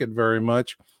doesn't like it very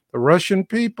much. The Russian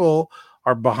people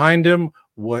are behind him.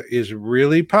 What is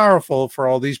really powerful for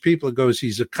all these people, it goes,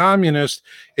 he's a communist,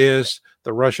 is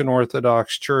the Russian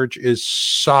Orthodox Church is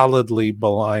solidly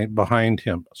behind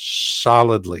him.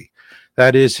 Solidly.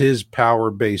 That is his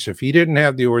power base. If he didn't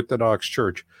have the Orthodox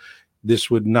Church, this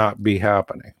would not be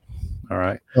happening. All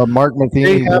right. Mark Matheny,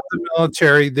 they have the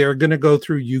military. They're going to go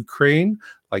through Ukraine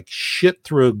like shit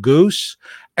through a goose.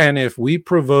 And if we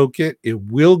provoke it, it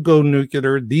will go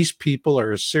nuclear. These people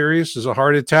are as serious as a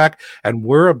heart attack, and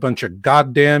we're a bunch of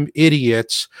goddamn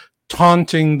idiots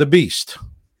taunting the beast.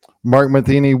 Mark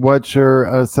Matheny, what's your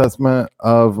assessment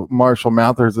of Marshall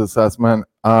Mather's assessment?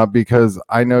 Because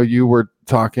I know you were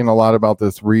talking a lot about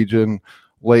this region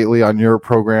lately on your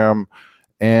program,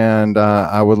 and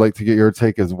I would like to get your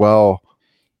take as well.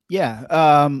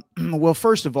 Yeah. Well,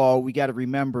 first of all, we got to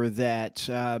remember that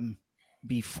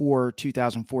before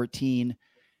 2014,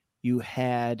 you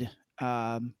had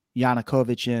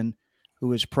Yanukovych who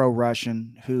was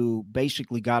pro-Russian, who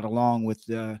basically got along with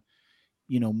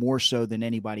more so than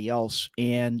anybody else.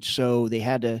 And so they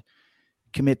had to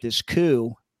commit this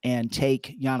coup and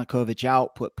take Yanukovych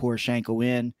out, put Poroshenko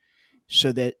in,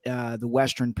 so that the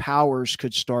Western powers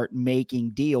could start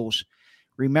making deals.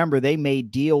 Remember, they made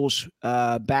deals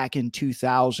back in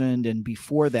 2000 and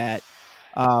before that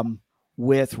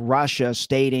with Russia,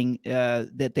 stating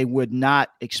that they would not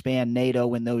expand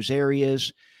NATO in those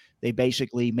areas. They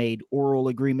basically made oral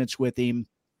agreements with him.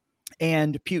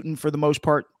 And Putin, for the most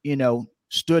part,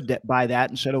 stood by that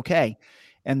and said, okay.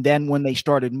 And then when they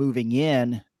started moving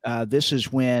in, this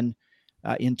is when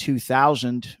in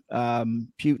 2000,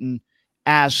 Putin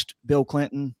asked Bill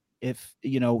Clinton, if,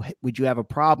 would you have a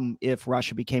problem if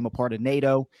Russia became a part of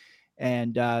NATO?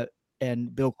 And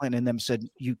Bill Clinton and them said,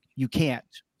 you can't.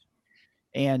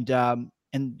 And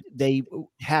they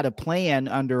had a plan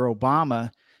under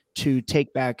Obama to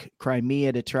take back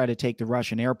Crimea, to try to take the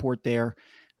Russian airport there.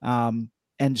 And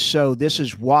so this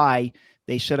is why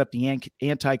they set up the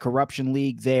Anti-Corruption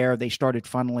League there. They started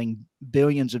funneling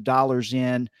billions of dollars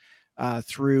in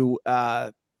through,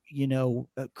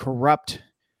 corrupt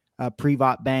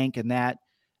Privat Bank and that,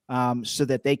 so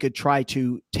that they could try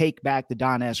to take back the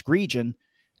Donetsk region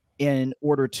in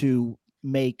order to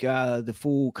make the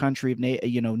full country of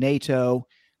NATO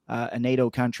a NATO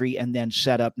country, and then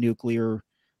set up nuclear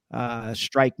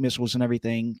strike missiles and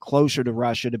everything closer to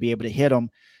Russia to be able to hit them.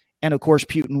 And of course,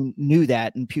 Putin knew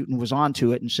that, and Putin was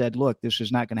onto it and said, look, this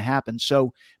is not going to happen.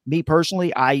 So me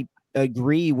personally, I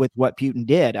agree with what Putin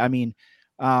did. I mean,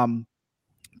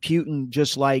 Putin,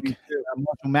 just like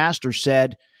Marshall Masters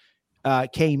said,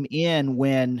 came in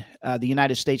when the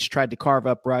United States tried to carve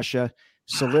up Russia,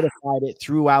 solidified it,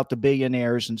 threw out the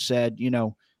billionaires, and said, he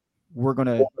said we're going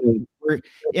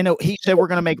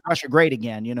to make Russia great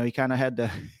again. He kind of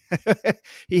had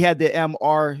he had the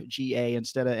MRGA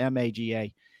instead of MAGA,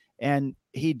 and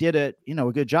he did a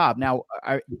good job. Now,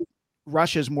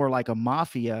 Russia is more like a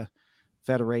mafia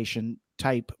federation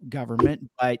type government,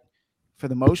 but for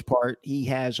the most part, he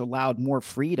has allowed more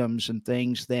freedoms and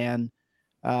things than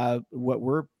what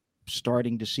we're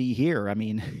starting to see here. I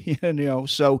mean,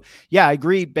 so yeah, I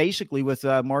agree basically with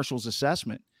Marshall's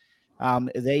assessment.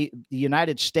 The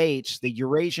United States, the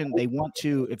Eurasian, they want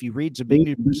to, if you read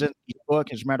Zbigniew Brzezinski's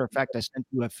book, as a matter of fact, I sent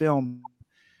you a film,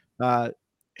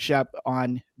 Shep,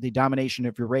 on the domination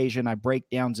of Eurasia, and I break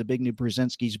down Zbigniew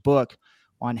Brzezinski's book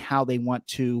on how they want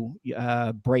to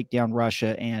break down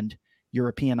Russia and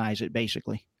Europeanize it,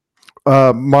 basically.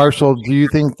 Marshall, do you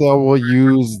think they will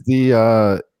use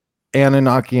the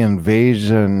Anunnaki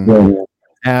invasion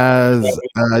as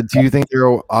do you think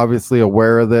they're obviously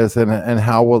aware of this, and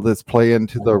how will this play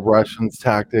into the Russians'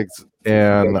 tactics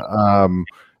and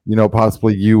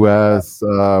possibly US,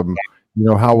 how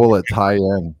will it tie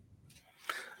in?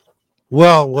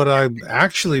 Well, what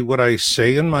I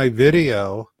say in my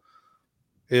video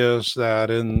is that,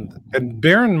 and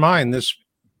bear in mind, this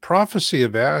prophecy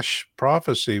of Ash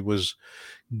prophecy was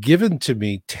given to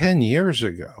me 10 years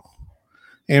ago.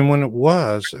 And when it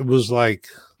was like,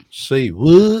 see,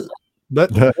 what?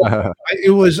 But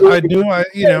it was, I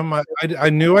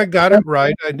knew I got it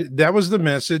right. That was the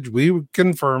message. We would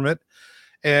confirm it.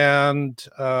 And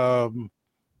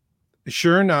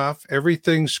sure enough,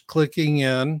 everything's clicking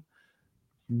in.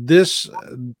 This,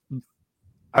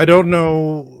 I don't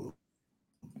know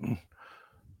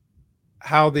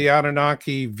how the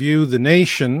Anunnaki view the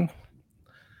nation.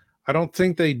 I don't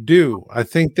think they do. I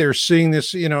think they're seeing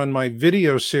this, in my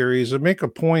video series. I make a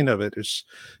point of it. It's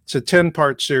a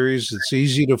 10-part series. It's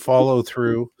easy to follow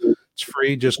through. It's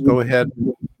free. Just go ahead,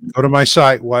 go to my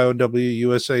site,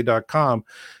 yowusa.com,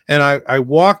 and I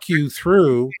walk you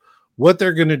through what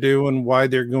they're going to do and why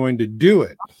they're going to do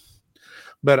it.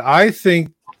 But I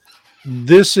think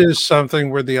this is something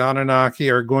where the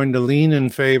Anunnaki are going to lean in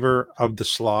favor of the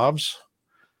Slavs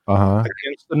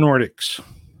against the Nordics.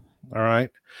 All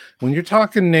right. When you're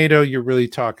talking NATO, you're really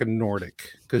talking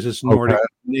Nordic, because it's Nordic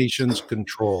nations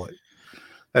control it.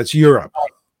 That's Europe. All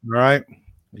right.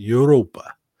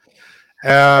 Europa.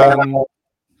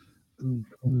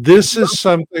 This is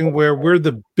something where we're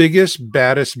the biggest,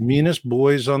 baddest, meanest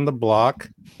boys on the block.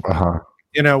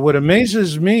 What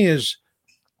amazes me is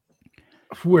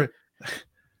we're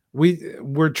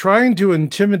trying to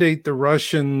intimidate the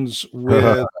Russians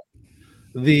with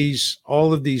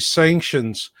all of these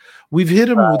sanctions. We've hit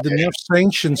them with enough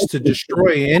sanctions to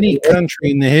destroy any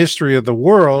country in the history of the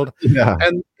world. Yeah.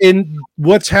 And in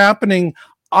what's happening,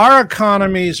 our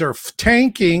economies are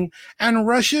tanking, and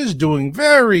Russia is doing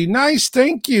very nice.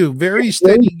 Thank you. Very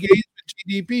steady gains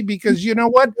in GDP, because you know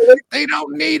what? They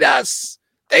don't need us.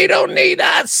 They don't need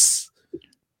us.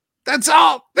 That's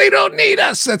all. They don't need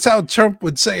us. That's how Trump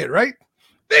would say it, right?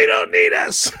 They don't need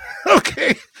us.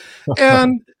 Okay.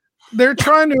 And they're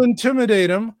trying to intimidate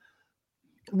them.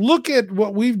 Look at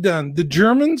what we've done. The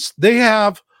Germans, they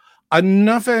have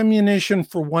enough ammunition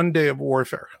for one day of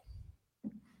warfare.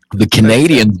 The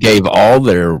Canadians gave all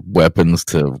their weapons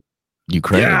to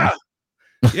Ukraine.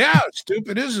 Yeah,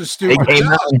 stupid is a stupid. They came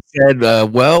out and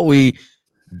said, well, we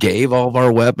gave all of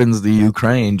our weapons to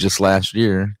Ukraine just last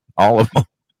year. All of them.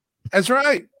 That's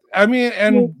right. I mean,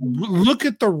 and look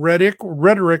at the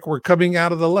rhetoric we're coming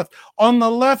out of the left. On the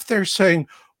left, they're saying,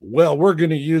 well, we're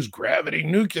going to use gravity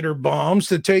nuclear bombs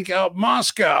to take out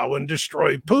Moscow and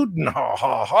destroy Putin. Ha,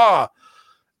 ha, ha.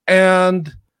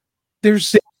 And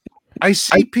I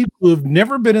see people who've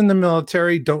never been in the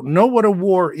military, don't know what a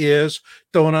war is,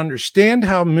 don't understand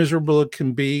how miserable it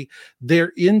can be.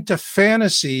 They're into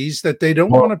fantasies that they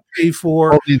don't want to pay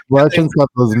for. All these Russians got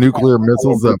those nuclear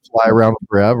missiles that fly around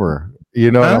forever. You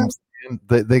know what I'm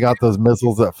saying? They got those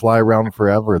missiles that fly around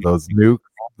forever. Those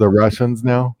the Russians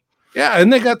now. Yeah,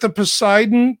 and they got the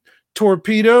Poseidon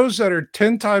torpedoes that are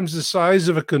 10 times the size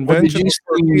of a conventional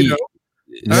torpedo.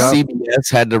 CBS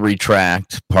had to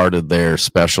retract part of their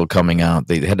special coming out.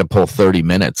 They had to pull 30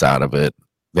 minutes out of it.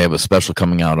 They have a special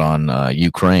coming out on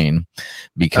Ukraine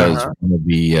because one of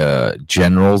the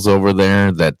generals over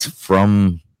there that's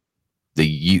from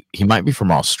he might be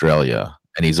from Australia,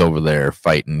 and he's over there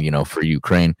fighting, for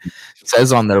Ukraine. It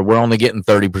says on there, we're only getting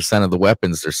 30% of the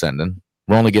weapons they're sending.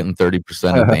 We're only getting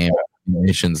 30% of the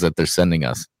ammunitions that they're sending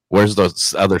us. Where's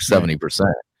those other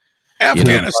 70%?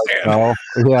 Afghanistan.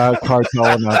 Yeah, cartel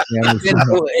in Afghanistan.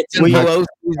 It's in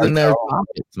Pelosi's in their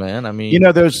pockets, man. I mean,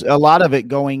 there's a lot of it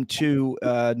going to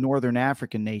northern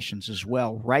African nations as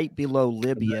well, right below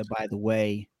Libya, by the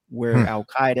way, where Al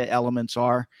Qaeda elements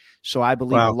are. So I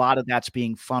believe a lot of that's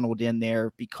being funneled in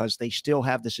there because they still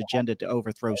have this agenda to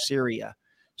overthrow Syria.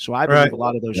 So I believe a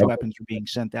lot of those weapons are being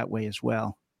sent that way as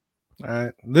well. All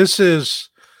right.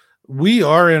 We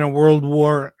are in a world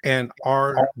war, and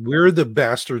we're the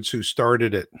bastards who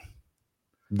started it.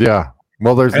 Yeah.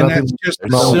 Well, there's nothing. That's just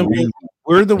simple.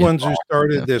 We're the ones who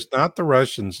started this, not the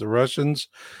Russians. The Russians.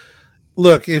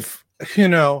 Look,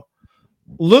 look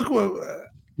what.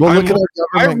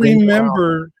 I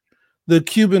remember the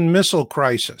Cuban Missile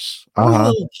Crisis. I was a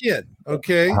little kid,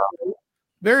 okay?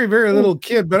 Very, very little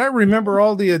kid, but I remember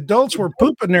all the adults were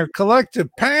pooping their collective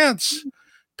pants.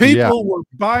 People were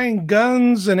buying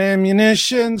guns and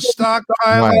ammunition,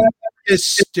 stockpiling,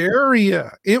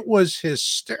 hysteria. It was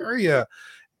hysteria.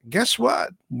 Guess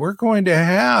what? We're on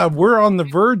the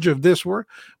verge of this. We're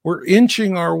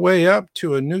inching our way up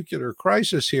to a nuclear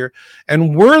crisis here.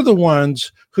 And we're the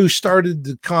ones who started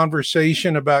the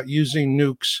conversation about using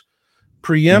nukes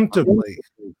preemptively,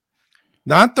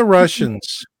 not the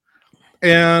Russians.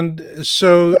 And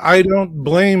so I don't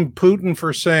blame Putin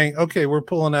for saying, okay, we're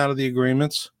pulling out of the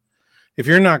agreements. If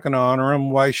you're not going to honor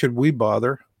them, why should we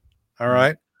bother? All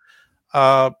right.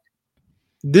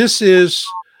 This is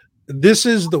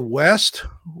the West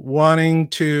wanting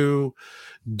to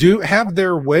have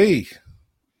their way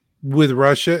with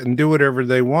Russia and do whatever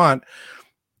they want.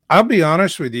 I'll be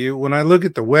honest with you. When I look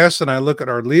at the West and I look at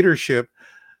our leadership,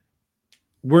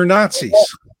 we're Nazis.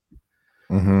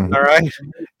 Mm-hmm. All right.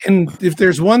 And if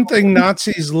there's one thing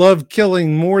Nazis love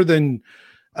killing more than,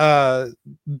 love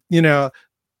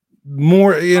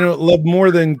more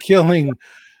than killing.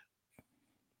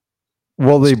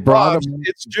 Well, they brought them.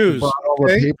 It's Jews.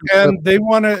 Okay? And they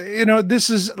want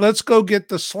to, let's go get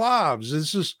the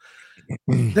Slavs.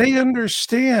 They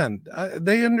understand.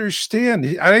 They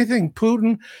understand. I think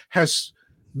Putin has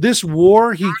this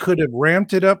war. He could have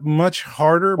ramped it up much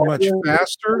harder, much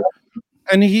faster.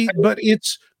 But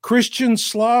it's Christian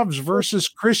Slavs versus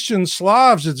Christian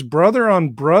Slavs. It's brother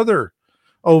on brother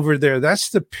over there. That's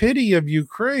the pity of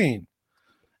Ukraine.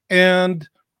 And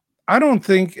I don't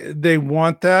think they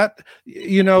want that.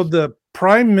 The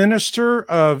prime minister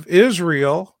of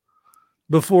Israel,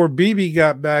 before Bibi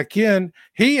got back in,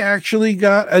 he actually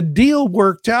got a deal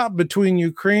worked out between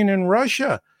Ukraine and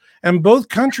Russia. And both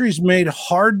countries made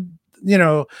hard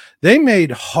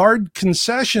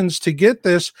concessions to get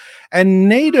this, and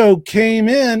NATO came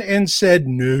in and said,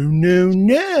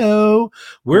 no,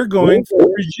 we're going for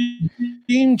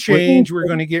regime change. We're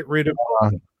going to get rid of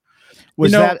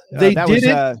they did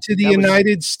it to the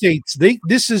United States.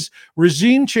 This is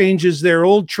regime change is their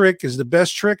old trick, is the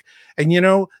best trick. And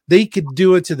they could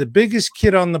do it to the biggest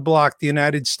kid on the block, the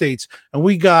United States. And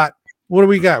what do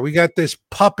we got? We got this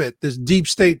puppet, this deep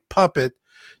state puppet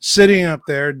sitting up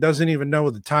there, doesn't even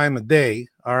know the time of day.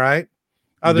 All right.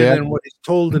 Other than what he's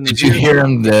told in the Did you hear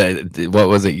him what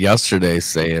was it yesterday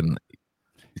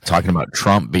talking about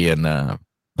Trump being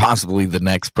possibly the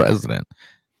next president?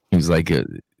 He was like they're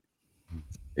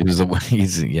going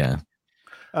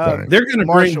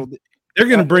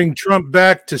to bring Trump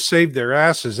back to save their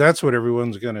asses. That's what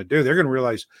everyone's going to do. They're going to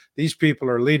realize these people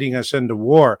are leading us into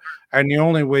war. And the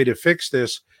only way to fix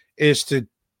this is to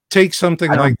take something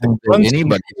like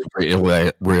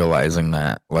anybody's realizing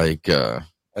that. Like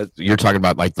you're talking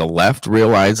about like the left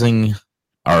realizing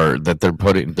or that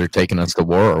they're taking us to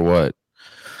war or what?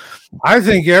 I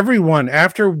think everyone,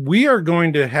 after we are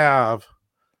going to have,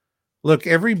 look,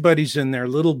 everybody's in their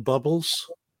little bubbles.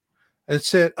 It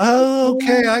said, oh,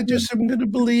 okay, I'm going to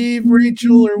believe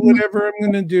Rachel or whatever I'm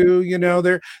going to do.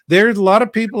 There's a lot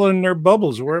of people in their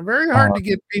bubbles. We're very hard to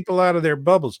get people out of their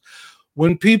bubbles.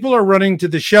 When people are running to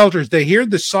the shelters, they hear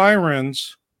the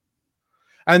sirens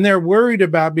and they're worried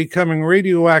about becoming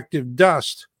radioactive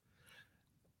dust.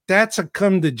 That's a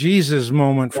come to Jesus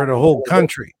moment for the whole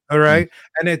country. All right.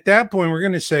 And at that point, we're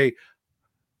going to say,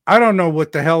 I don't know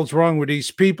what the hell's wrong with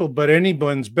these people, but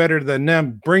anyone's better than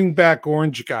them. Bring back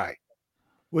Orange Guy.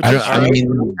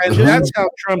 And that's how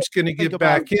Trump's going to get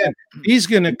back in. He's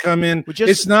going to come in.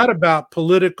 It's not about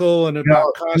political and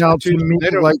about constitution. They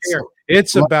don't care.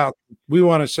 It's about we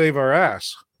want to save our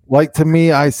ass. Like, to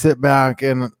me, I sit back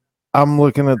and I'm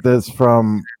looking at this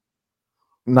from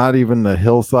not even the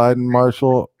hillside in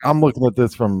Marshall. I'm looking at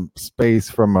this from space,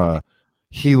 from a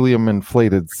helium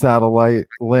inflated satellite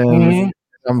lens. Mm-hmm.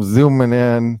 I'm zooming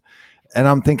in and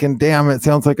I'm thinking, damn, it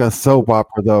sounds like a soap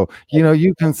opera, though.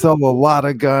 You can sell a lot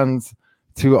of guns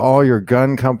to all your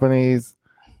gun companies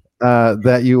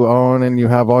that you own, and you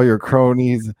have all your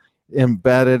cronies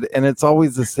embedded, and it's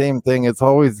always the same thing. It's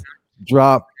always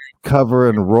drop, cover,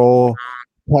 and roll,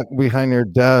 tuck behind your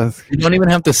desk. You don't even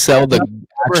have to sell the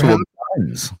actual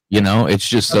guns. It's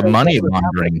just a money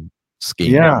laundering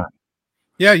scheme.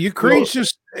 Yeah, Ukraine's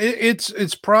just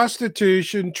it's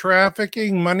prostitution,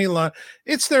 trafficking, money laundering.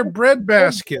 It's their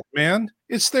breadbasket, man.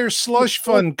 It's their slush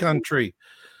fund country,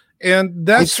 and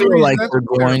that's I feel like we're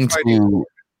going to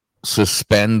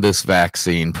suspend this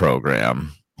vaccine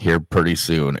program here pretty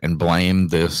soon and blame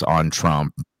this on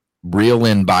Trump. Reel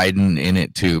in Biden in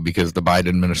it too, because the Biden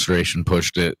administration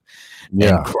pushed it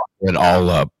and crushed it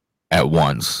all up at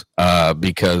once.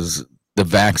 Because the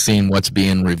vaccine, what's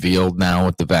being revealed now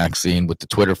with the vaccine, with the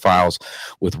Twitter files,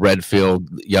 with Redfield,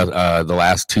 the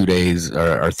last 2 days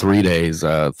or 3 days,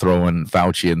 throwing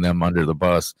Fauci and them under the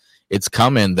bus, it's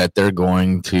coming that they're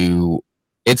going to,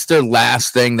 it's their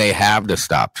last thing they have to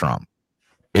stop Trump,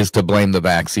 is to blame the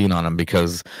vaccine on him,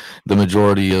 because the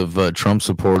majority of Trump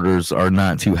supporters are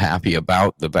not too happy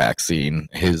about the vaccine,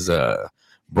 his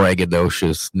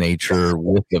braggadocious nature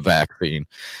with the vaccine.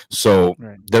 So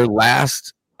their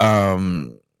last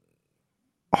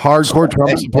hardcore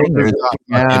Trump supporters,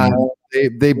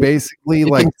 they basically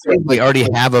they already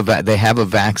have a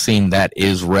vaccine that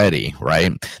is ready,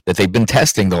 right? That they've been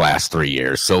testing the last 3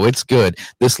 years, so it's good.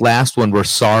 This last one, we're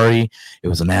sorry, it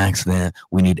was an accident.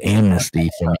 We need amnesty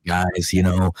from you guys,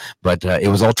 But it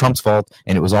was all Trump's fault,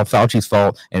 and it was all Fauci's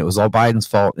fault, and it was all Biden's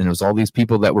fault, and it was all these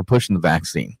people that were pushing the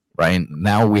vaccine, right?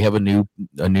 Now we have a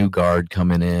new guard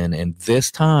coming in, and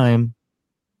this time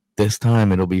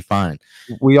it'll be fine.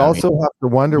 We also have to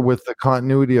wonder with the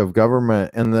continuity of government,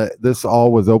 and this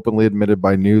all was openly admitted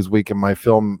by Newsweek, and my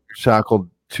film Shackled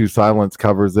to Silence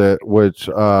covers it, which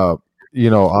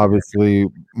obviously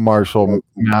Marshall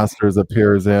Masters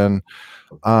appears in,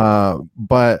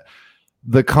 but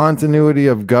the continuity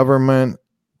of government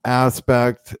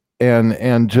aspect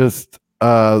and just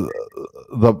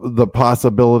the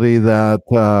possibility that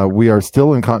we are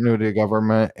still in continuity of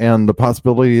government, and the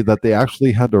possibility that they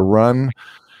actually had to run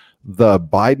the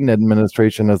Biden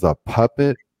administration as a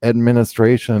puppet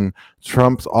administration.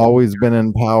 Trump's always been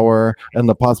in power, and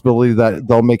the possibility that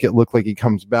they'll make it look like he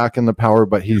comes back in the power,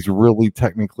 but he's really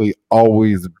technically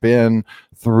always been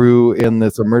through in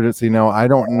this emergency. Now, I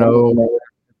don't know if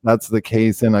that's the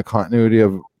case in a continuity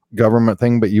of government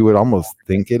thing, but you would almost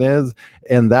think it is,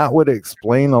 and that would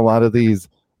explain a lot of these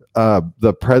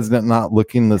the president not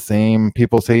looking the same,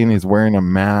 people saying he's wearing a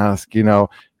mask,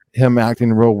 him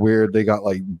acting real weird. They got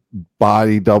like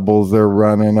body doubles they're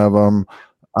running of him.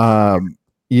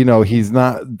 He's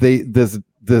not,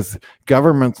 this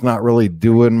government's not really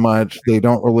doing much. They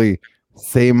don't really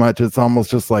say much. It's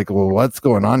almost just like, well, what's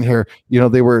going on here?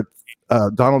 They were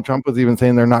Donald Trump was even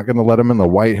saying they're not going to let him in the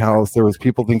White House. There was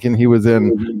people thinking he was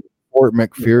in Fort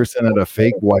McPherson at a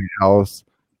fake White House,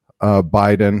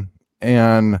 Biden,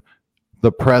 and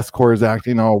the press corps is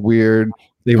acting all weird.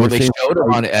 They showed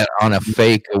him on a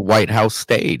fake White House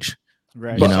stage,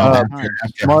 right? For how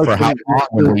long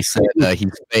when we said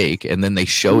he's fake, and then they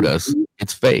showed us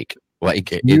it's fake.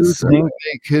 Like, you think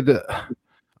they could?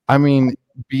 I mean,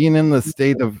 being in the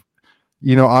state of,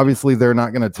 obviously they're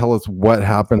not going to tell us what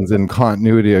happens in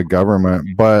continuity of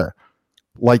government, but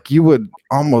like you would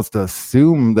almost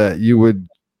assume that you would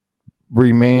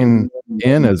remain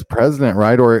in as president,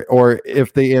 right? Or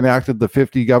if they enacted the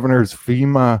 50 governors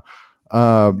FEMA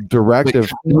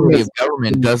directive, of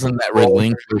government, doesn't that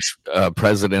relinquish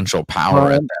presidential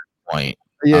power at that point?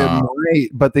 Yeah, right.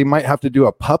 But they might have to do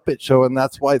a puppet show, and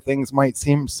that's why things might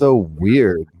seem so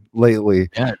weird lately.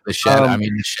 Yeah, the shadow.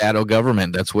 The shadow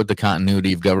government. That's what the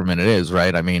continuity of government it is,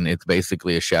 right? I mean, it's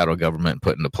basically a shadow government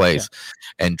put into place.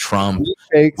 Yeah. And Trump,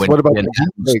 what about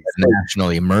the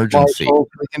national emergency? Marshall,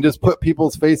 they can just put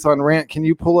people's face on rant. Can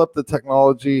you pull up the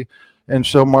technology and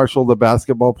show Marshall the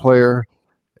basketball player?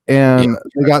 And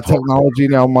they got technology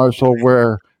now, Marshall,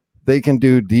 where they can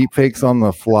do deep fakes on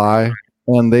the fly,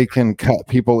 and they can cut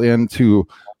people into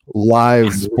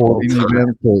live sporting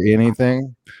events or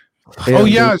anything. Oh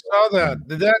yeah, I saw that.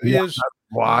 That is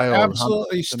wild,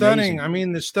 absolutely stunning. Amazing. I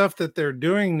mean, the stuff that they're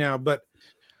doing now, but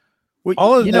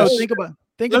all of this.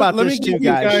 Think about let this me too, give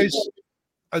guys. You guys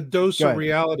a dose of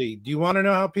reality. Do you want to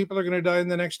know how people are going to die in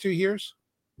the next 2 years?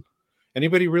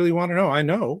 Anybody really want to know? I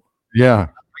know. Yeah,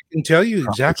 I can tell you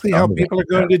exactly how people are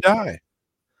going to die.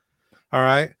 All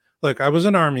right. Look, I was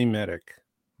an Army medic.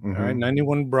 All right,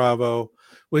 91 Bravo,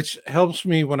 which helps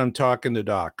me when I'm talking to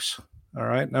docs. All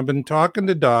right. And I've been talking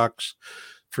to docs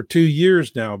for 2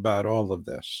 years now about all of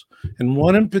this. And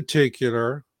one in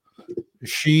particular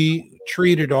she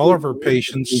treated all of her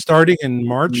patients starting in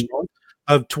March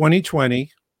of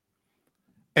 2020,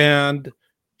 and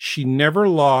she never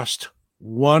lost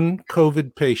one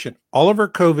COVID patient. All of her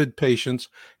COVID patients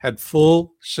had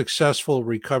full, successful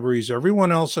recoveries.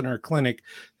 Everyone else in our clinic,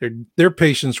 their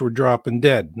patients were dropping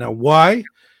dead. Now, why?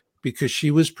 Because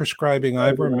she was prescribing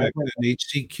ivermectin and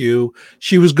HCQ.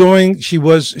 She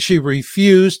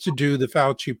refused to do the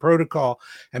Fauci protocol.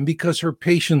 And because her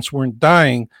patients weren't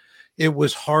dying, it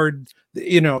was hard.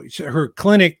 Her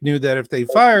clinic knew that if they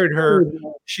fired her,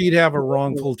 she'd have a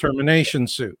wrongful termination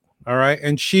suit. All right.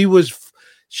 And she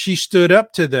stood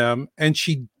up to them, and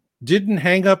she didn't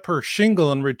hang up her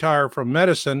shingle and retire from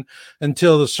medicine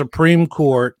until the Supreme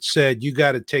Court said, you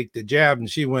got to take the jab. And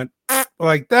she went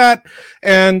like that,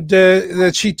 and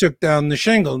that she took down the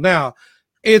shingle. Now,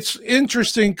 it's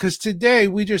interesting because today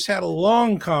we just had a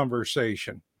long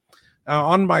conversation.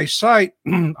 On my site,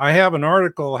 I have an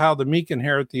article, How the Meek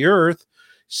Inherit the Earth,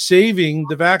 saving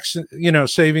the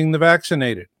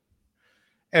vaccinated.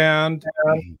 And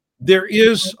there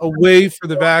is a way for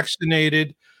the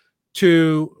vaccinated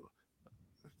to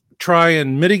try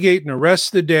and mitigate and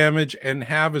arrest the damage and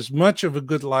have as much of a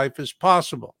good life as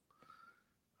possible.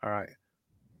 All right.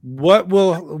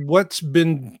 What's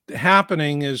been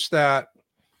happening is that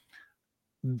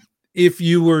if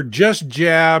you were just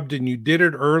jabbed and you did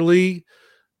it early,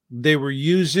 they were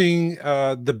using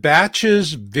the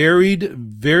batches varied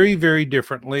very, very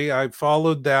differently. I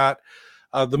followed that.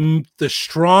 The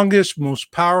strongest,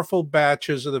 most powerful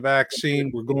batches of the vaccine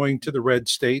were going to the red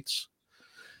states,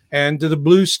 and to the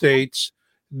blue states,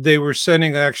 they were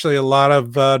sending actually a lot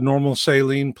of normal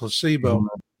saline placebo.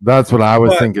 That's what I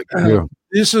was thinking too.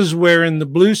 This is where in the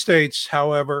blue states,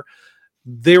 however,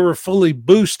 they were fully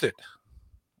boosted.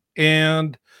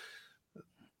 And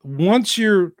once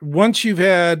you've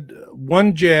had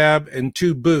one jab and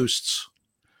 2 boosts,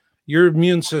 your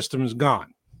immune system is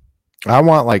gone. I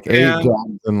want like 8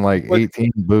 jabs and like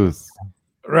 18 boosts.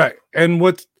 Right. And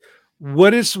what's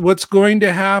going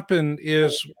to happen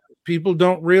is people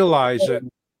don't realize it.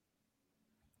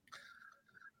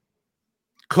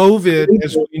 COVID,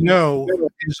 as we know,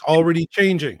 is already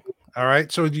changing. All right.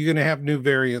 So you're going to have new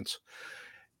variants.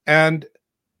 And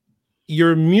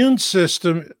your immune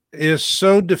system is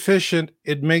so deficient,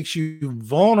 it makes you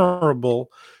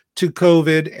vulnerable to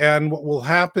COVID. And what will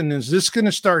happen is this going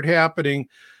to start happening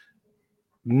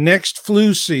next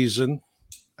flu season.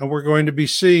 And we're going to be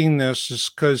seeing this is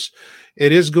because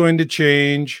it is going to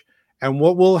change. And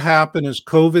what will happen is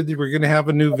COVID, we're going to have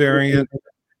a new variant.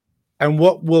 And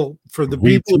for the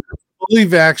people fully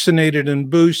vaccinated and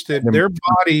boosted, their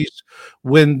bodies,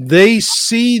 when they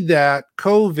see that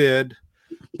COVID,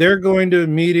 they're going to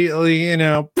immediately,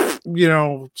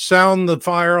 sound the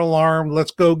fire alarm. Let's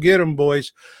go get them,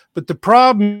 boys. But the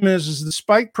problem is the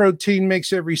spike protein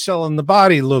makes every cell in the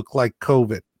body look like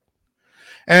COVID.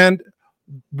 And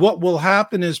what will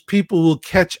happen is people will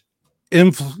catch,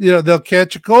 they'll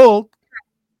catch a cold,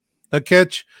 they'll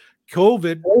catch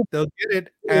COVID, they'll get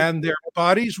it, and their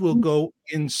bodies will go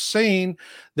insane.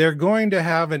 They're going to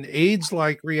have an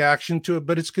AIDS-like reaction to it,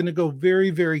 but it's going to go very,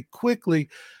 very quickly.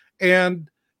 And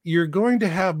you're going to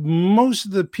have most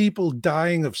of the people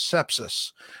dying of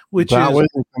sepsis, which that way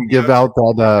you can give out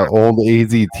that old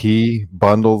AZT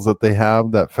bundles that they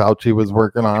have that Fauci was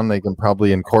working on. They can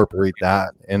probably incorporate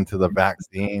that into the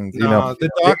vaccines. The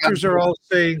doctors are all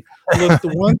saying, look,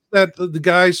 the ones that the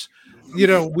guys,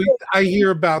 I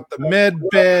hear about the med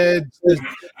beds,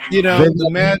 the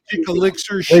magic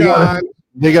elixir shot.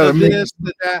 They got this,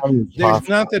 that. There's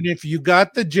nothing. If you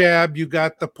got the jab, you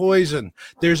got the poison.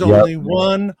 There's only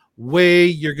one way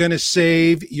you're going to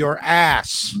save your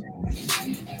ass,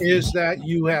 is that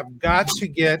you have got to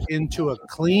get into a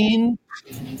clean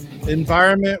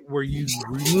environment where you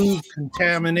remove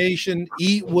contamination,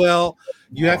 eat well.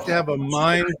 You have to have a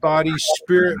mind, body,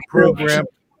 spirit program.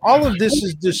 All of this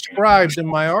is described in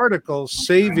my article,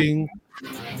 Saving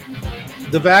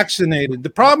the Vaccinated. The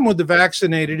problem with the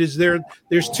vaccinated is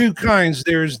there's 2 kinds.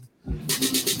 There's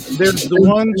the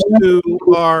ones who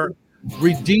are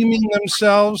redeeming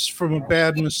themselves from a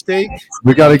bad mistake.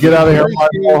 We got to get out of here,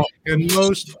 Michael. And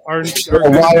most are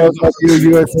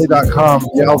YOWUSA.com,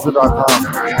 Yalza.com.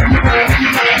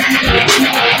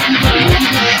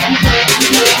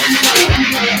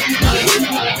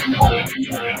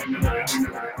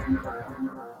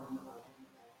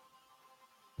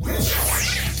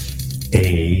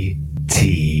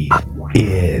 ATN.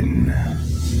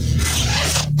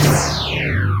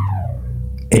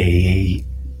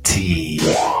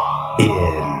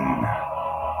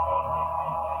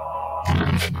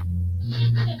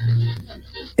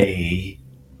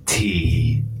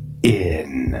 ATN.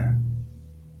 in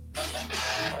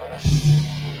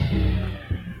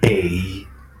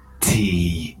ATN.live.